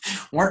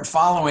weren't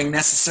following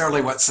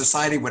necessarily what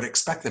society would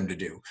expect them to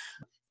do.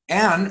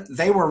 And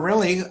they were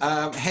really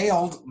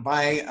hailed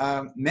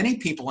by many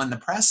people in the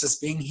press as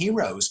being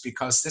heroes,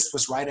 because this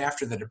was right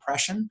after the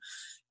Depression.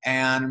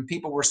 And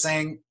people were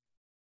saying,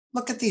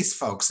 look at these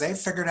folks. They've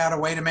figured out a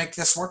way to make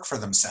this work for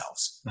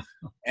themselves.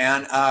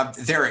 And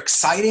they're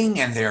exciting,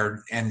 and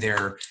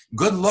they're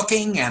good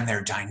looking, and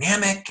they're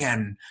dynamic,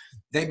 and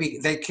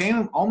they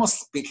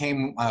almost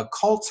became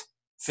cult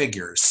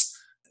figures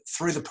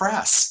through the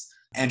press.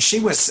 And she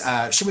was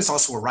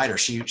also a writer.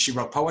 She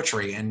wrote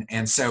poetry,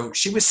 and so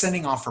she was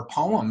sending off her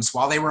poems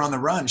while they were on the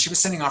run. She was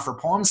sending off her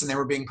poems, and they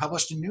were being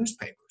published in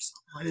newspapers.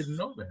 I didn't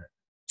know that.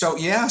 So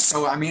yeah,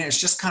 I mean,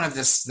 it's just kind of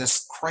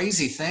this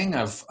crazy thing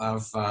of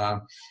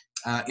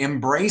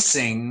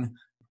embracing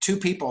two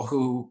people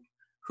who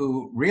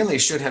really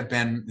should have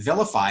been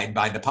vilified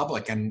by the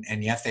public,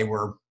 and yet they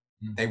were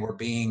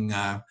being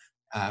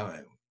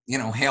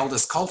hailed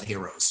as cult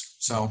heroes.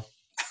 So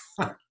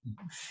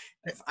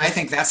I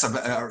think that's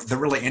the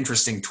really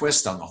interesting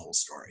twist on the whole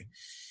story.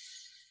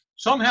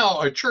 Somehow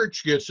a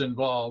church gets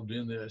involved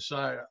in this.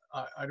 I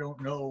don't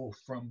know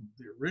from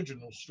the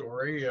original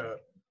story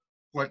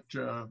what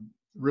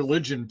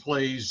religion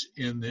plays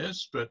in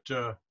this, but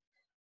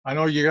I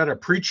know you got a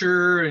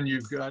preacher and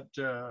you've got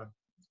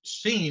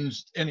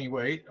scenes.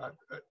 Anyway,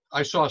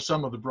 I saw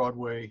some of the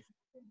Broadway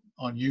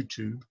on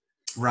YouTube.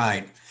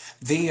 Right.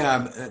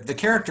 The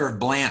character of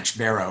Blanche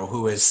Barrow,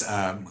 who is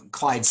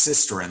Clyde's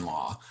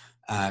sister-in-law,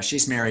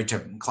 She's married to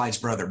Clyde's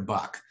brother,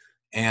 Buck.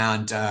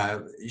 And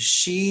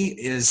she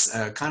is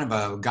kind of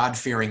a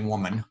God-fearing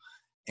woman.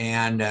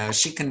 And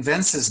she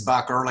convinces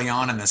Buck early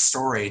on in the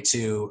story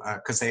to,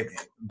 because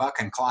Buck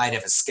and Clyde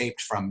have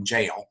escaped from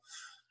jail.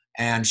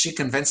 And she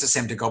convinces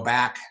him to go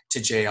back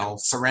to jail,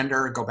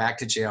 surrender, go back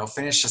to jail,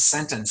 finish a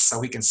sentence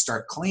so he can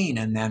start clean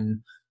and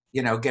then,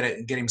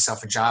 get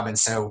himself a job. And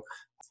so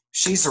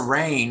she's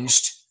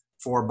arranged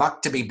for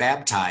Buck to be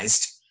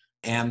baptized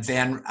and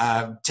then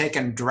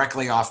taken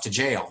directly off to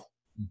jail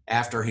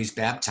after he's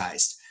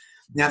baptized.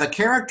 Now, the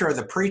character of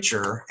the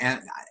preacher,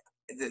 and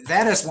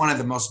that is one of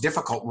the most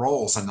difficult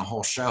roles in the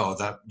whole show.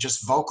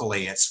 Just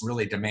vocally, it's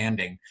really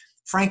demanding.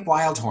 Frank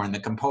Wildhorn, the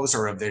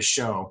composer of this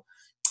show,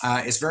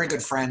 is very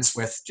good friends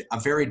with a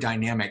very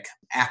dynamic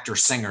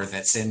actor-singer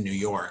that's in New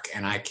York.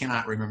 And I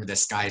cannot remember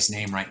this guy's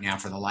name right now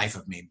for the life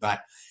of me.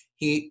 But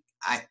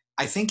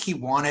I think he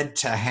wanted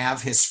to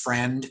have his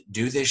friend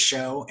do this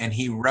show, and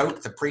he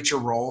wrote the preacher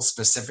role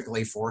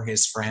specifically for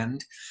his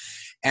friend.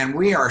 And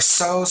we are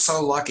so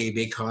lucky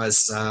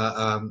because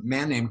a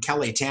man named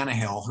Kelly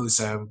Tannehill, who's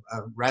a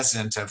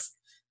resident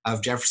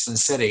of Jefferson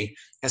City,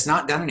 has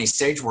not done any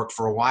stage work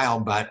for a while,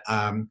 but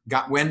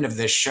got wind of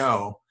this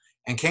show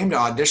and came to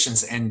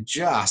auditions and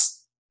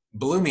just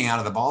blew me out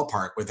of the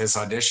ballpark with his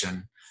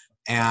audition.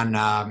 And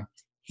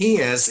he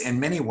is, in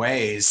many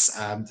ways,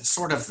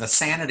 sort of the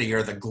sanity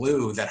or the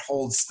glue that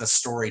holds the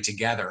story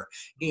together.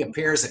 He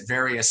appears at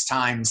various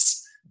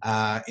times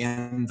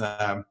in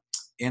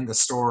the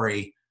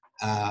story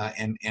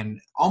and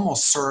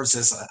almost serves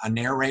as a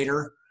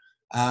narrator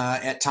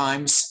at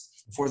times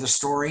for the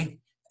story.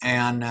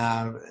 And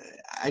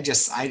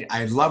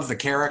I love the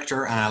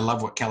character, and I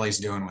love what Kelly's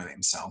doing with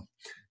him. So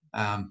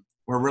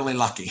we're really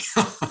lucky.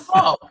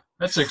 Oh,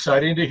 that's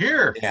exciting to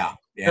hear. Yeah.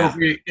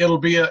 It'll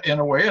be in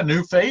a way a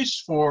new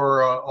face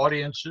for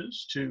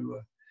audiences to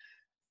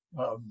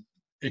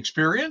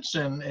experience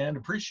and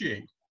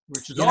appreciate,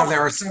 which is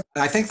awesome.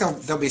 I think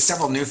there'll be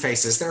several new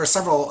faces. There are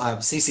several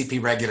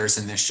CCP regulars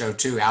in this show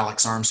too.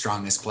 Alex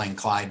Armstrong is playing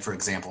Clyde, for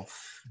example.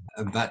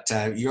 But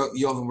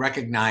you'll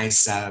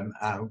recognize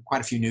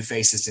quite a few new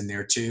faces in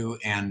there too.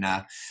 And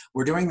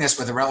we're doing this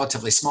with a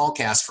relatively small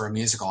cast for a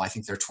musical. I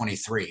think there are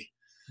 23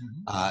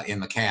 in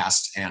the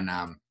cast, and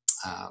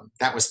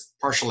that was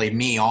partially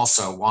me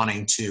also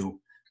wanting to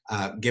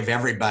give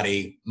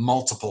everybody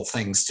multiple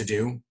things to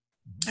do.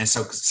 And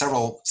so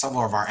several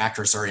of our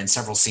actors are in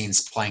several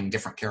scenes playing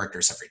different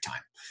characters every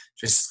time.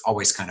 Just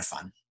always kind of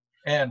fun.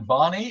 And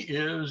Bonnie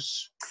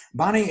is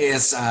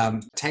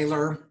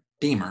Taylor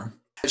Beamer.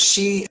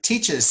 She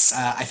teaches,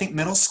 I think,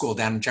 middle school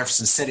down in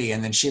Jefferson City,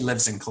 and then she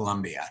lives in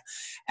Columbia.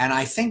 And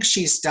I think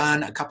she's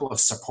done a couple of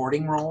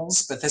supporting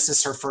roles, but this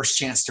is her first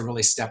chance to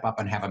really step up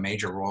and have a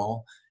major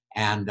role.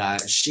 And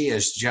she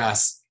is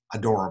just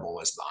adorable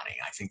as Bonnie.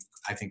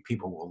 I think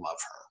people will love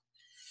her.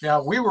 Yeah,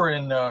 we were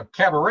in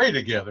Cabaret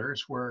together.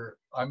 Is where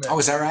I met. Oh,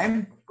 is that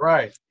right?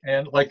 Right,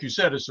 and like you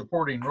said, a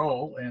supporting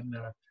role, and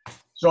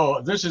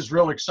so this is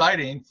real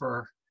exciting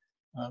for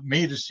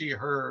me to see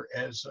her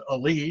as a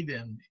lead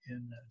in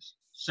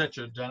such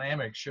a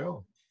dynamic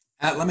show.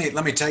 Let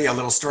me tell you a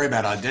little story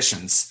about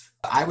auditions.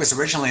 I was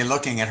originally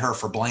looking at her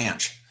for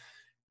Blanche,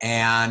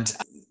 and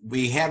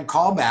we had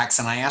callbacks,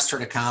 and I asked her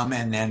to come,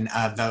 and then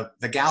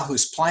the gal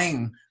who's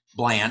playing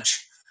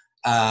Blanche,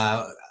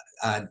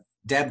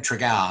 Deb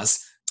Tragaz,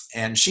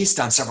 and she's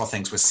done several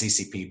things with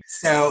CCP.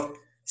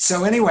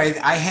 So anyway,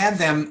 I had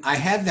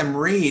them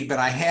read, but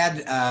I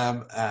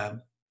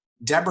had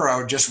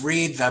Deborah just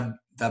read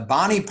the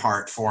Bonnie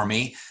part for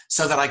me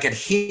so that I could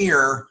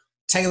hear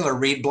Taylor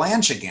read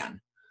Blanche again.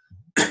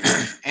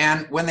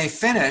 And when they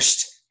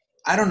finished,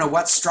 I don't know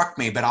what struck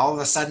me, but all of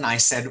a sudden I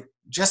said,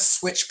 just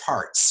switch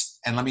parts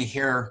and let me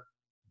hear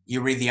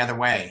you read the other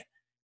way.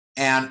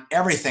 And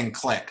everything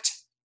clicked.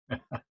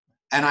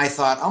 And I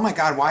thought, oh my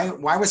God,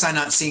 why was I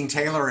not seeing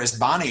Taylor as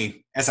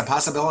Bonnie, as a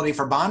possibility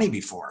for Bonnie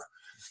before?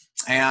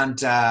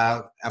 And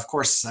of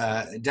course,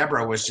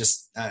 Deborah was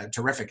just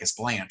terrific as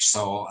Blanche.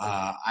 So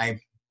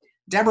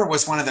Deborah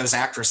was one of those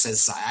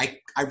actresses. I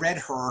read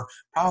her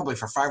probably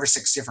for 5 or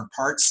 6 different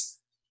parts,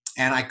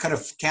 and I could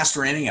have cast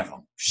her in any of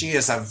them. She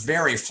is a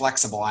very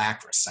flexible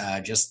actress,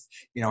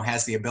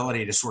 has the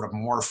ability to sort of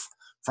morph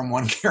from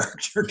one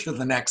character to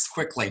the next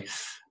quickly.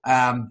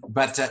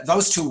 But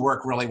those two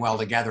work really well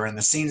together, and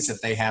the scenes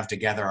that they have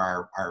together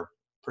are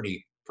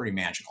pretty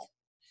magical.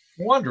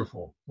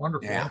 Wonderful.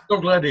 Yeah. I'm so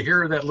glad to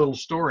hear that little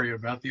story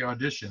about the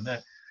audition.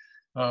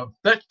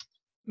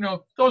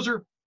 Those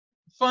are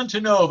fun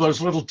to know,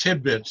 those little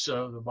tidbits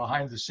of the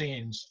behind the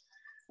scenes.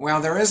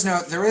 Well, there is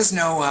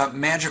no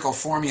magical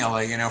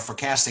formula, for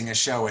casting a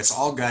show. It's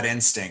all gut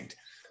instinct.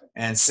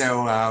 And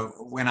so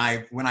when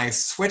I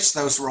switched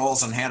those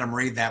roles and had them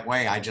read that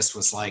way, I just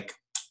was like,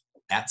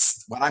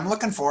 that's what I'm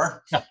looking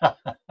for.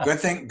 Good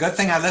thing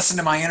I listened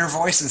to my inner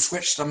voice and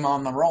switched them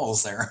on the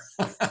roles there.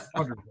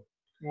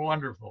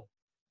 Wonderful.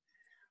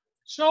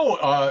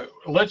 So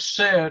let's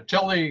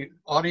tell the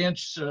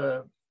audience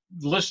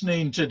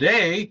listening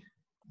today,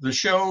 the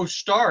show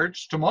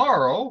starts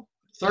tomorrow,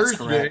 That's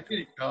correct.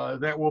 Thursday,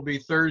 that will be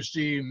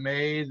Thursday,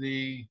 May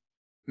the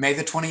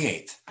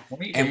 28th.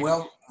 28th. And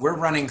we're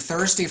running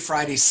Thursday,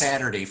 Friday,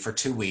 Saturday for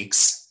 2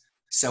 weeks.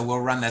 So we'll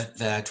run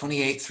the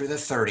 28th through the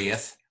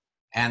 30th,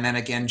 and then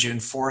again June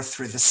 4th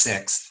through the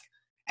 6th.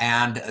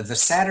 And the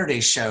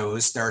Saturday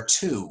shows, there are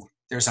two.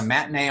 There's a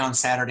matinee on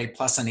Saturday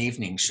plus an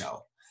evening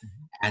show.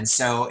 And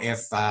so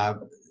if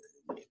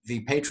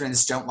the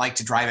patrons don't like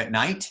to drive at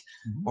night,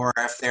 or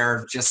if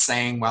they're just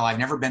saying, well, I've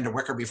never been to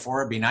Wicker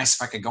before, it'd be nice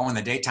if I could go in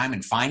the daytime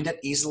and find it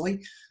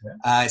easily.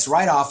 It's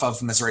right off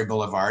of Missouri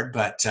Boulevard,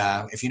 but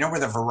if you know where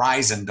the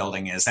Verizon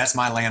building is, that's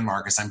my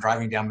landmark as I'm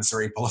driving down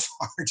Missouri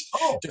Boulevard.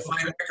 To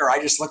find Wicker, I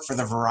just look for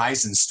the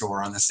Verizon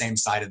store on the same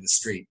side of the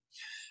street.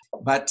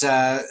 But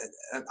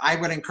I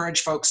would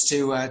encourage folks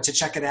to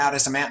check it out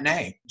as a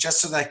matinee,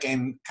 just so they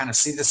can kind of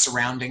see the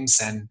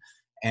surroundings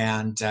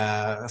and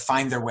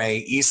find their way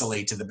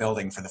easily to the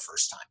building for the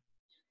first time.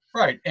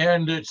 Right,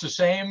 and it's the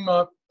same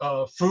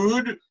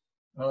food.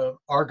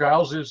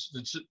 Argyle's is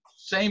the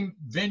same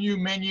venue,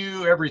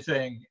 menu,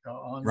 everything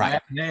on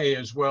matinee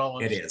as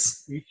well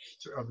as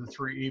each of the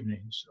 3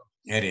 evenings. So.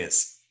 It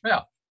is.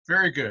 Yeah,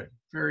 very good,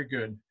 very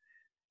good.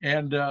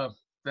 And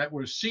that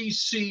was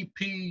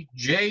ccpjc.org.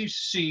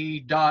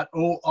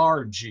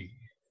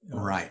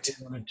 Right.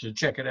 I wanted to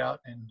check it out.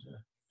 And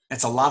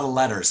it's a lot of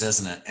letters,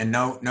 isn't it? And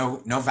no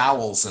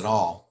vowels at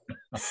all.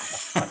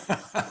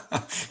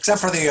 Except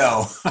for the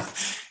O.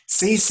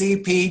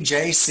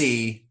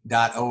 ccpjc.org.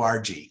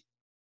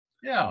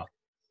 Yeah.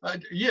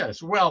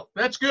 Yes. Well,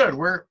 that's good.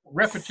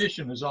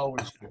 Repetition is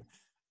always good.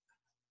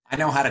 I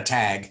know how to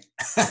tag.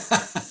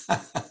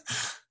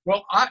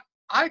 Well,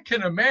 I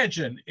can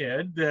imagine,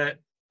 Ed, that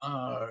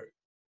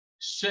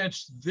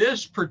since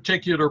this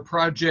particular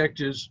project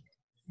is,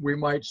 we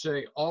might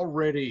say,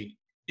 already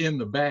in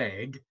the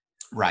bag,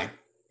 right?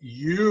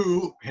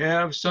 You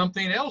have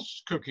something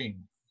else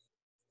cooking.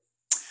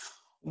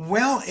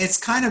 Well, it's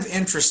kind of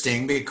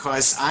interesting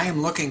because I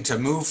am looking to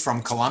move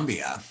from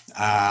Columbia.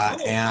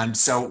 And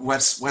so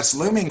what's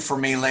looming for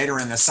me later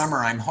in the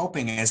summer, I'm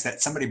hoping, is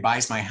that somebody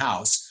buys my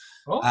house.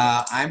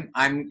 I'm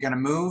going to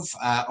move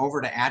over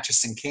to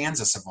Atchison,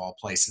 Kansas, of all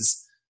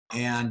places,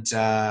 and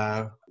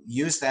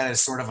use that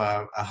as sort of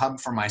a hub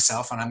for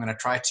myself. And I'm going to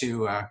try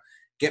to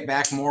get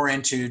back more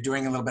into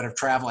doing a little bit of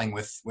traveling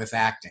with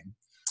acting.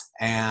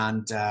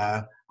 And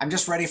I'm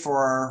just ready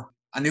for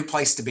a new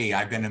place to be.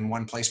 I've been in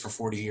one place for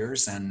 40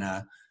 years, and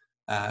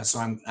so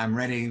I'm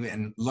ready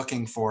and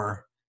looking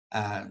for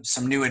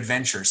some new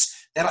adventures.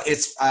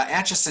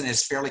 Atchison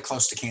is fairly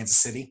close to Kansas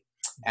City,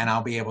 and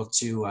I'll be able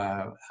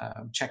to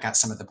check out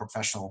some of the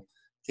professional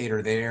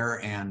theater there,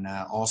 and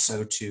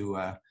also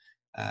to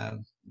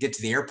get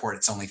to the airport.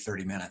 It's only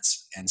 30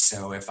 minutes, and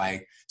so if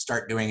I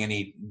start doing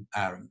any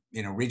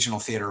regional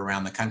theater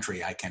around the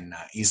country, I can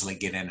easily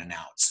get in and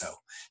out. So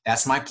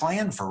that's my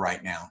plan for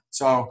right now.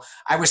 So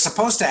I was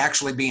supposed to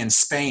actually be in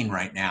Spain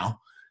right now.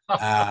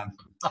 I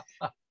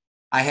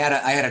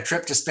had a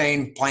trip to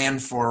Spain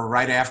planned for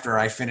right after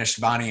I finished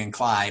Bonnie and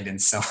Clyde,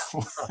 and so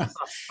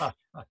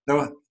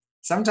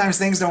sometimes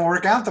things don't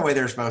work out the way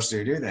they're supposed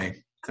to, do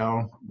they?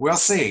 So we'll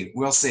see.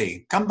 We'll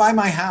see. Come by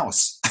my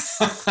house.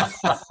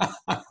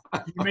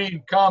 You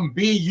mean come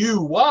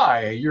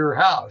B-U-Y, your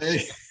house?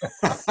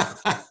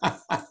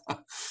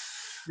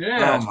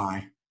 Yeah. Oh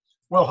my.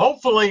 Well,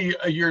 hopefully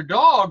your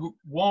dog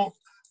won't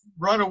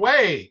run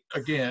away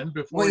again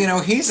before. Well,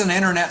 he's an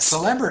internet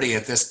celebrity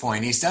at this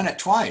point. He's done it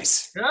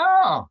twice.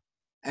 Yeah.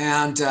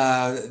 And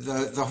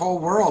the whole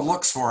world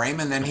looks for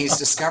him, and then he's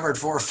discovered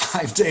 4 or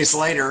 5 days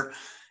later.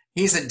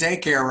 He's at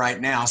daycare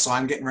right now, so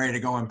I'm getting ready to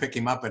go and pick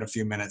him up in a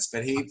few minutes.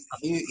 But he's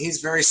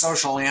a very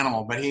social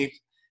animal, but he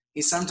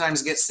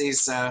sometimes gets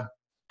these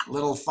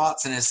little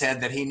thoughts in his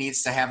head that he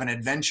needs to have an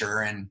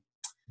adventure, and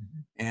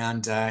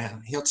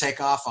he'll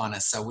take off on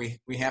us. So we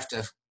have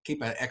to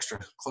keep an extra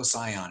close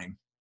eye on him.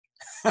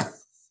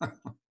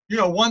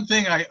 One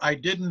thing I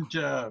didn't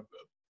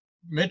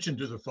mention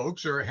to the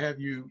folks, or have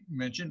you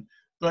mentioned,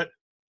 but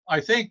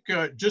I think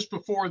just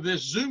before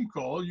this Zoom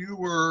call, you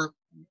were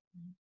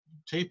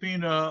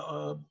taping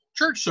a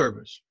church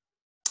service.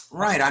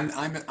 Right.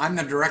 I'm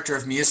the director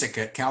of music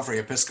at Calvary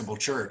Episcopal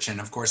Church, and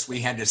of course we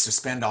had to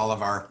suspend all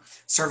of our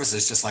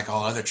services just like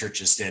all other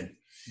churches did.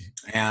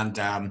 And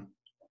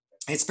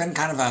it's been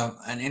kind of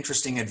an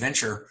interesting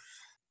adventure.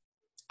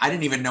 I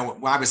didn't even know.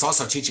 Well, I was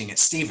also teaching at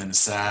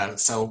Stevens,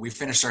 so we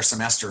finished our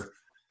semester.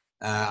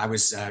 I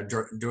was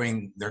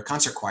doing their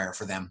concert choir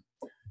for them,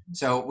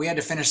 so we had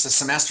to finish the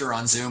semester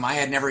on Zoom. I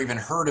had never even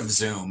heard of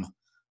Zoom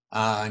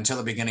until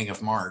the beginning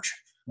of March,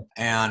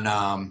 and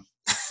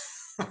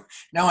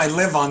now I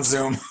live on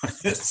Zoom,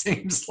 it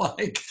seems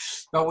like.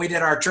 But we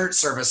did our church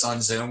service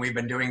on Zoom. We've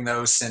been doing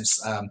those since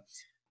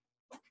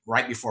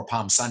right before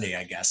Palm Sunday,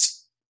 I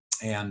guess,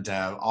 and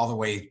all the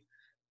way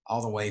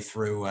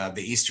through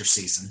the Easter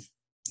season.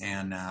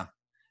 And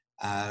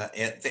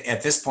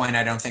at this point,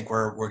 I don't think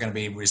we're going to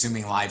be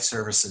resuming live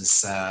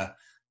services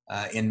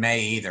in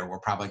May either. We're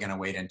probably going to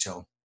wait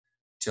until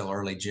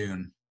early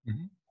June.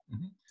 Mm-hmm.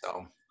 Mm-hmm.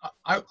 So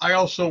I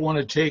also want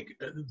to take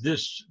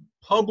this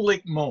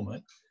public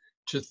moment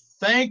to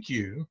thank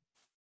you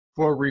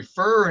for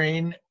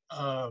referring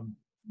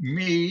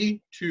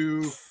me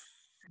to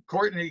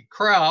Courtney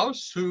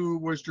Krause, who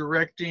was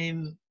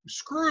directing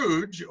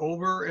Scrooge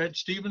over at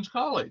Stevens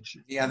College.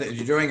 Yeah,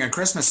 you're doing A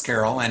Christmas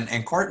Carol,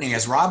 and Courtney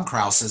is Rob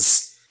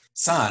Krause's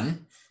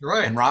son.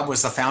 Right. And Rob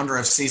was the founder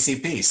of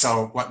CCP.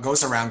 So what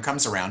goes around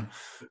comes around.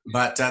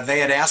 But they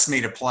had asked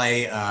me to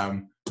play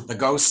the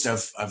ghost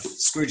of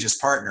Scrooge's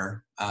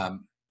partner,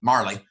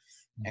 Marley.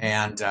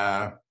 And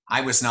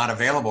I was not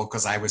available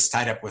because I was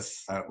tied up with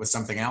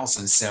something else.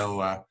 And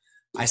so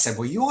I said,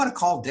 well, you ought to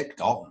call Dick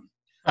Dalton.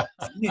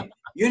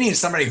 You need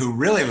somebody who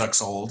really looks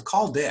old.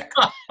 Call Dick.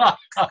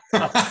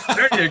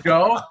 There you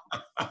go.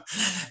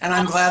 And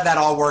I'm glad that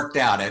all worked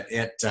out.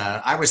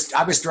 I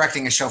was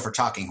directing a show for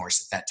Talking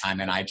Horse at that time,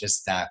 and I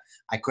just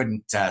I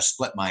couldn't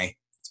split my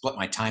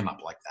time up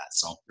like that.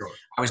 So sure.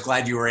 I was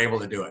glad you were able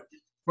to do it.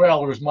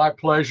 Well, it was my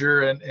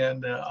pleasure,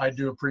 and I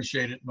do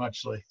appreciate it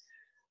muchly.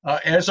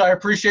 As I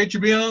appreciate you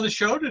being on the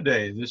show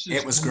today.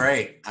 It was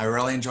great. I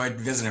really enjoyed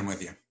visiting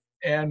with you.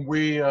 And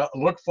we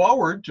look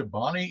forward to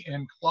Bonnie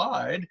and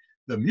Clyde,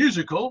 the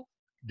musical,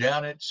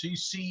 down at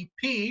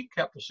CCP,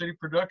 Capital City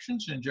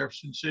Productions in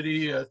Jefferson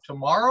City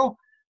tomorrow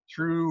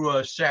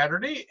through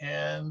Saturday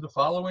and the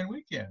following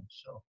weekend.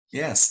 So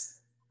yes.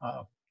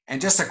 And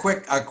just a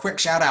quick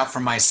shout out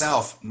from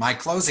myself. My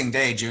closing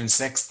day, June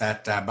 6th,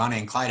 at Bonnie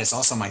and Clyde, is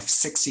also my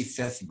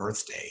 65th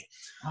birthday.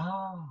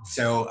 Oh.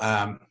 So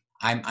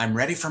I'm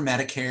ready for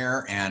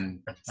Medicare and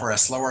for a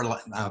slower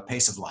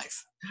pace of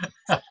life.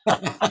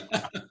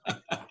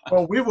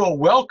 Well, we will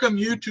welcome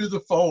you to the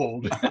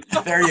fold.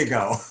 There you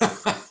go.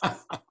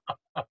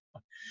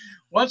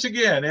 Once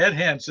again, Ed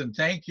Hanson,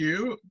 thank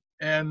you.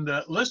 And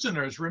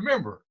listeners,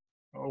 remember,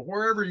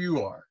 wherever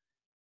you are,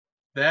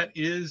 that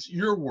is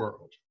your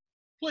world.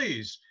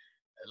 Please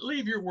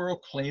leave your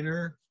world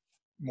cleaner,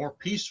 more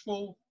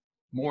peaceful,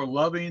 more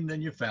loving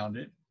than you found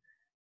it.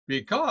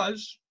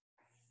 Because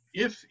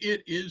if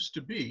it is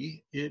to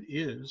be, it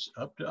is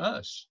up to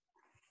us.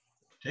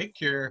 Take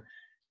care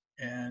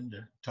and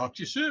talk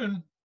to you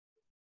soon.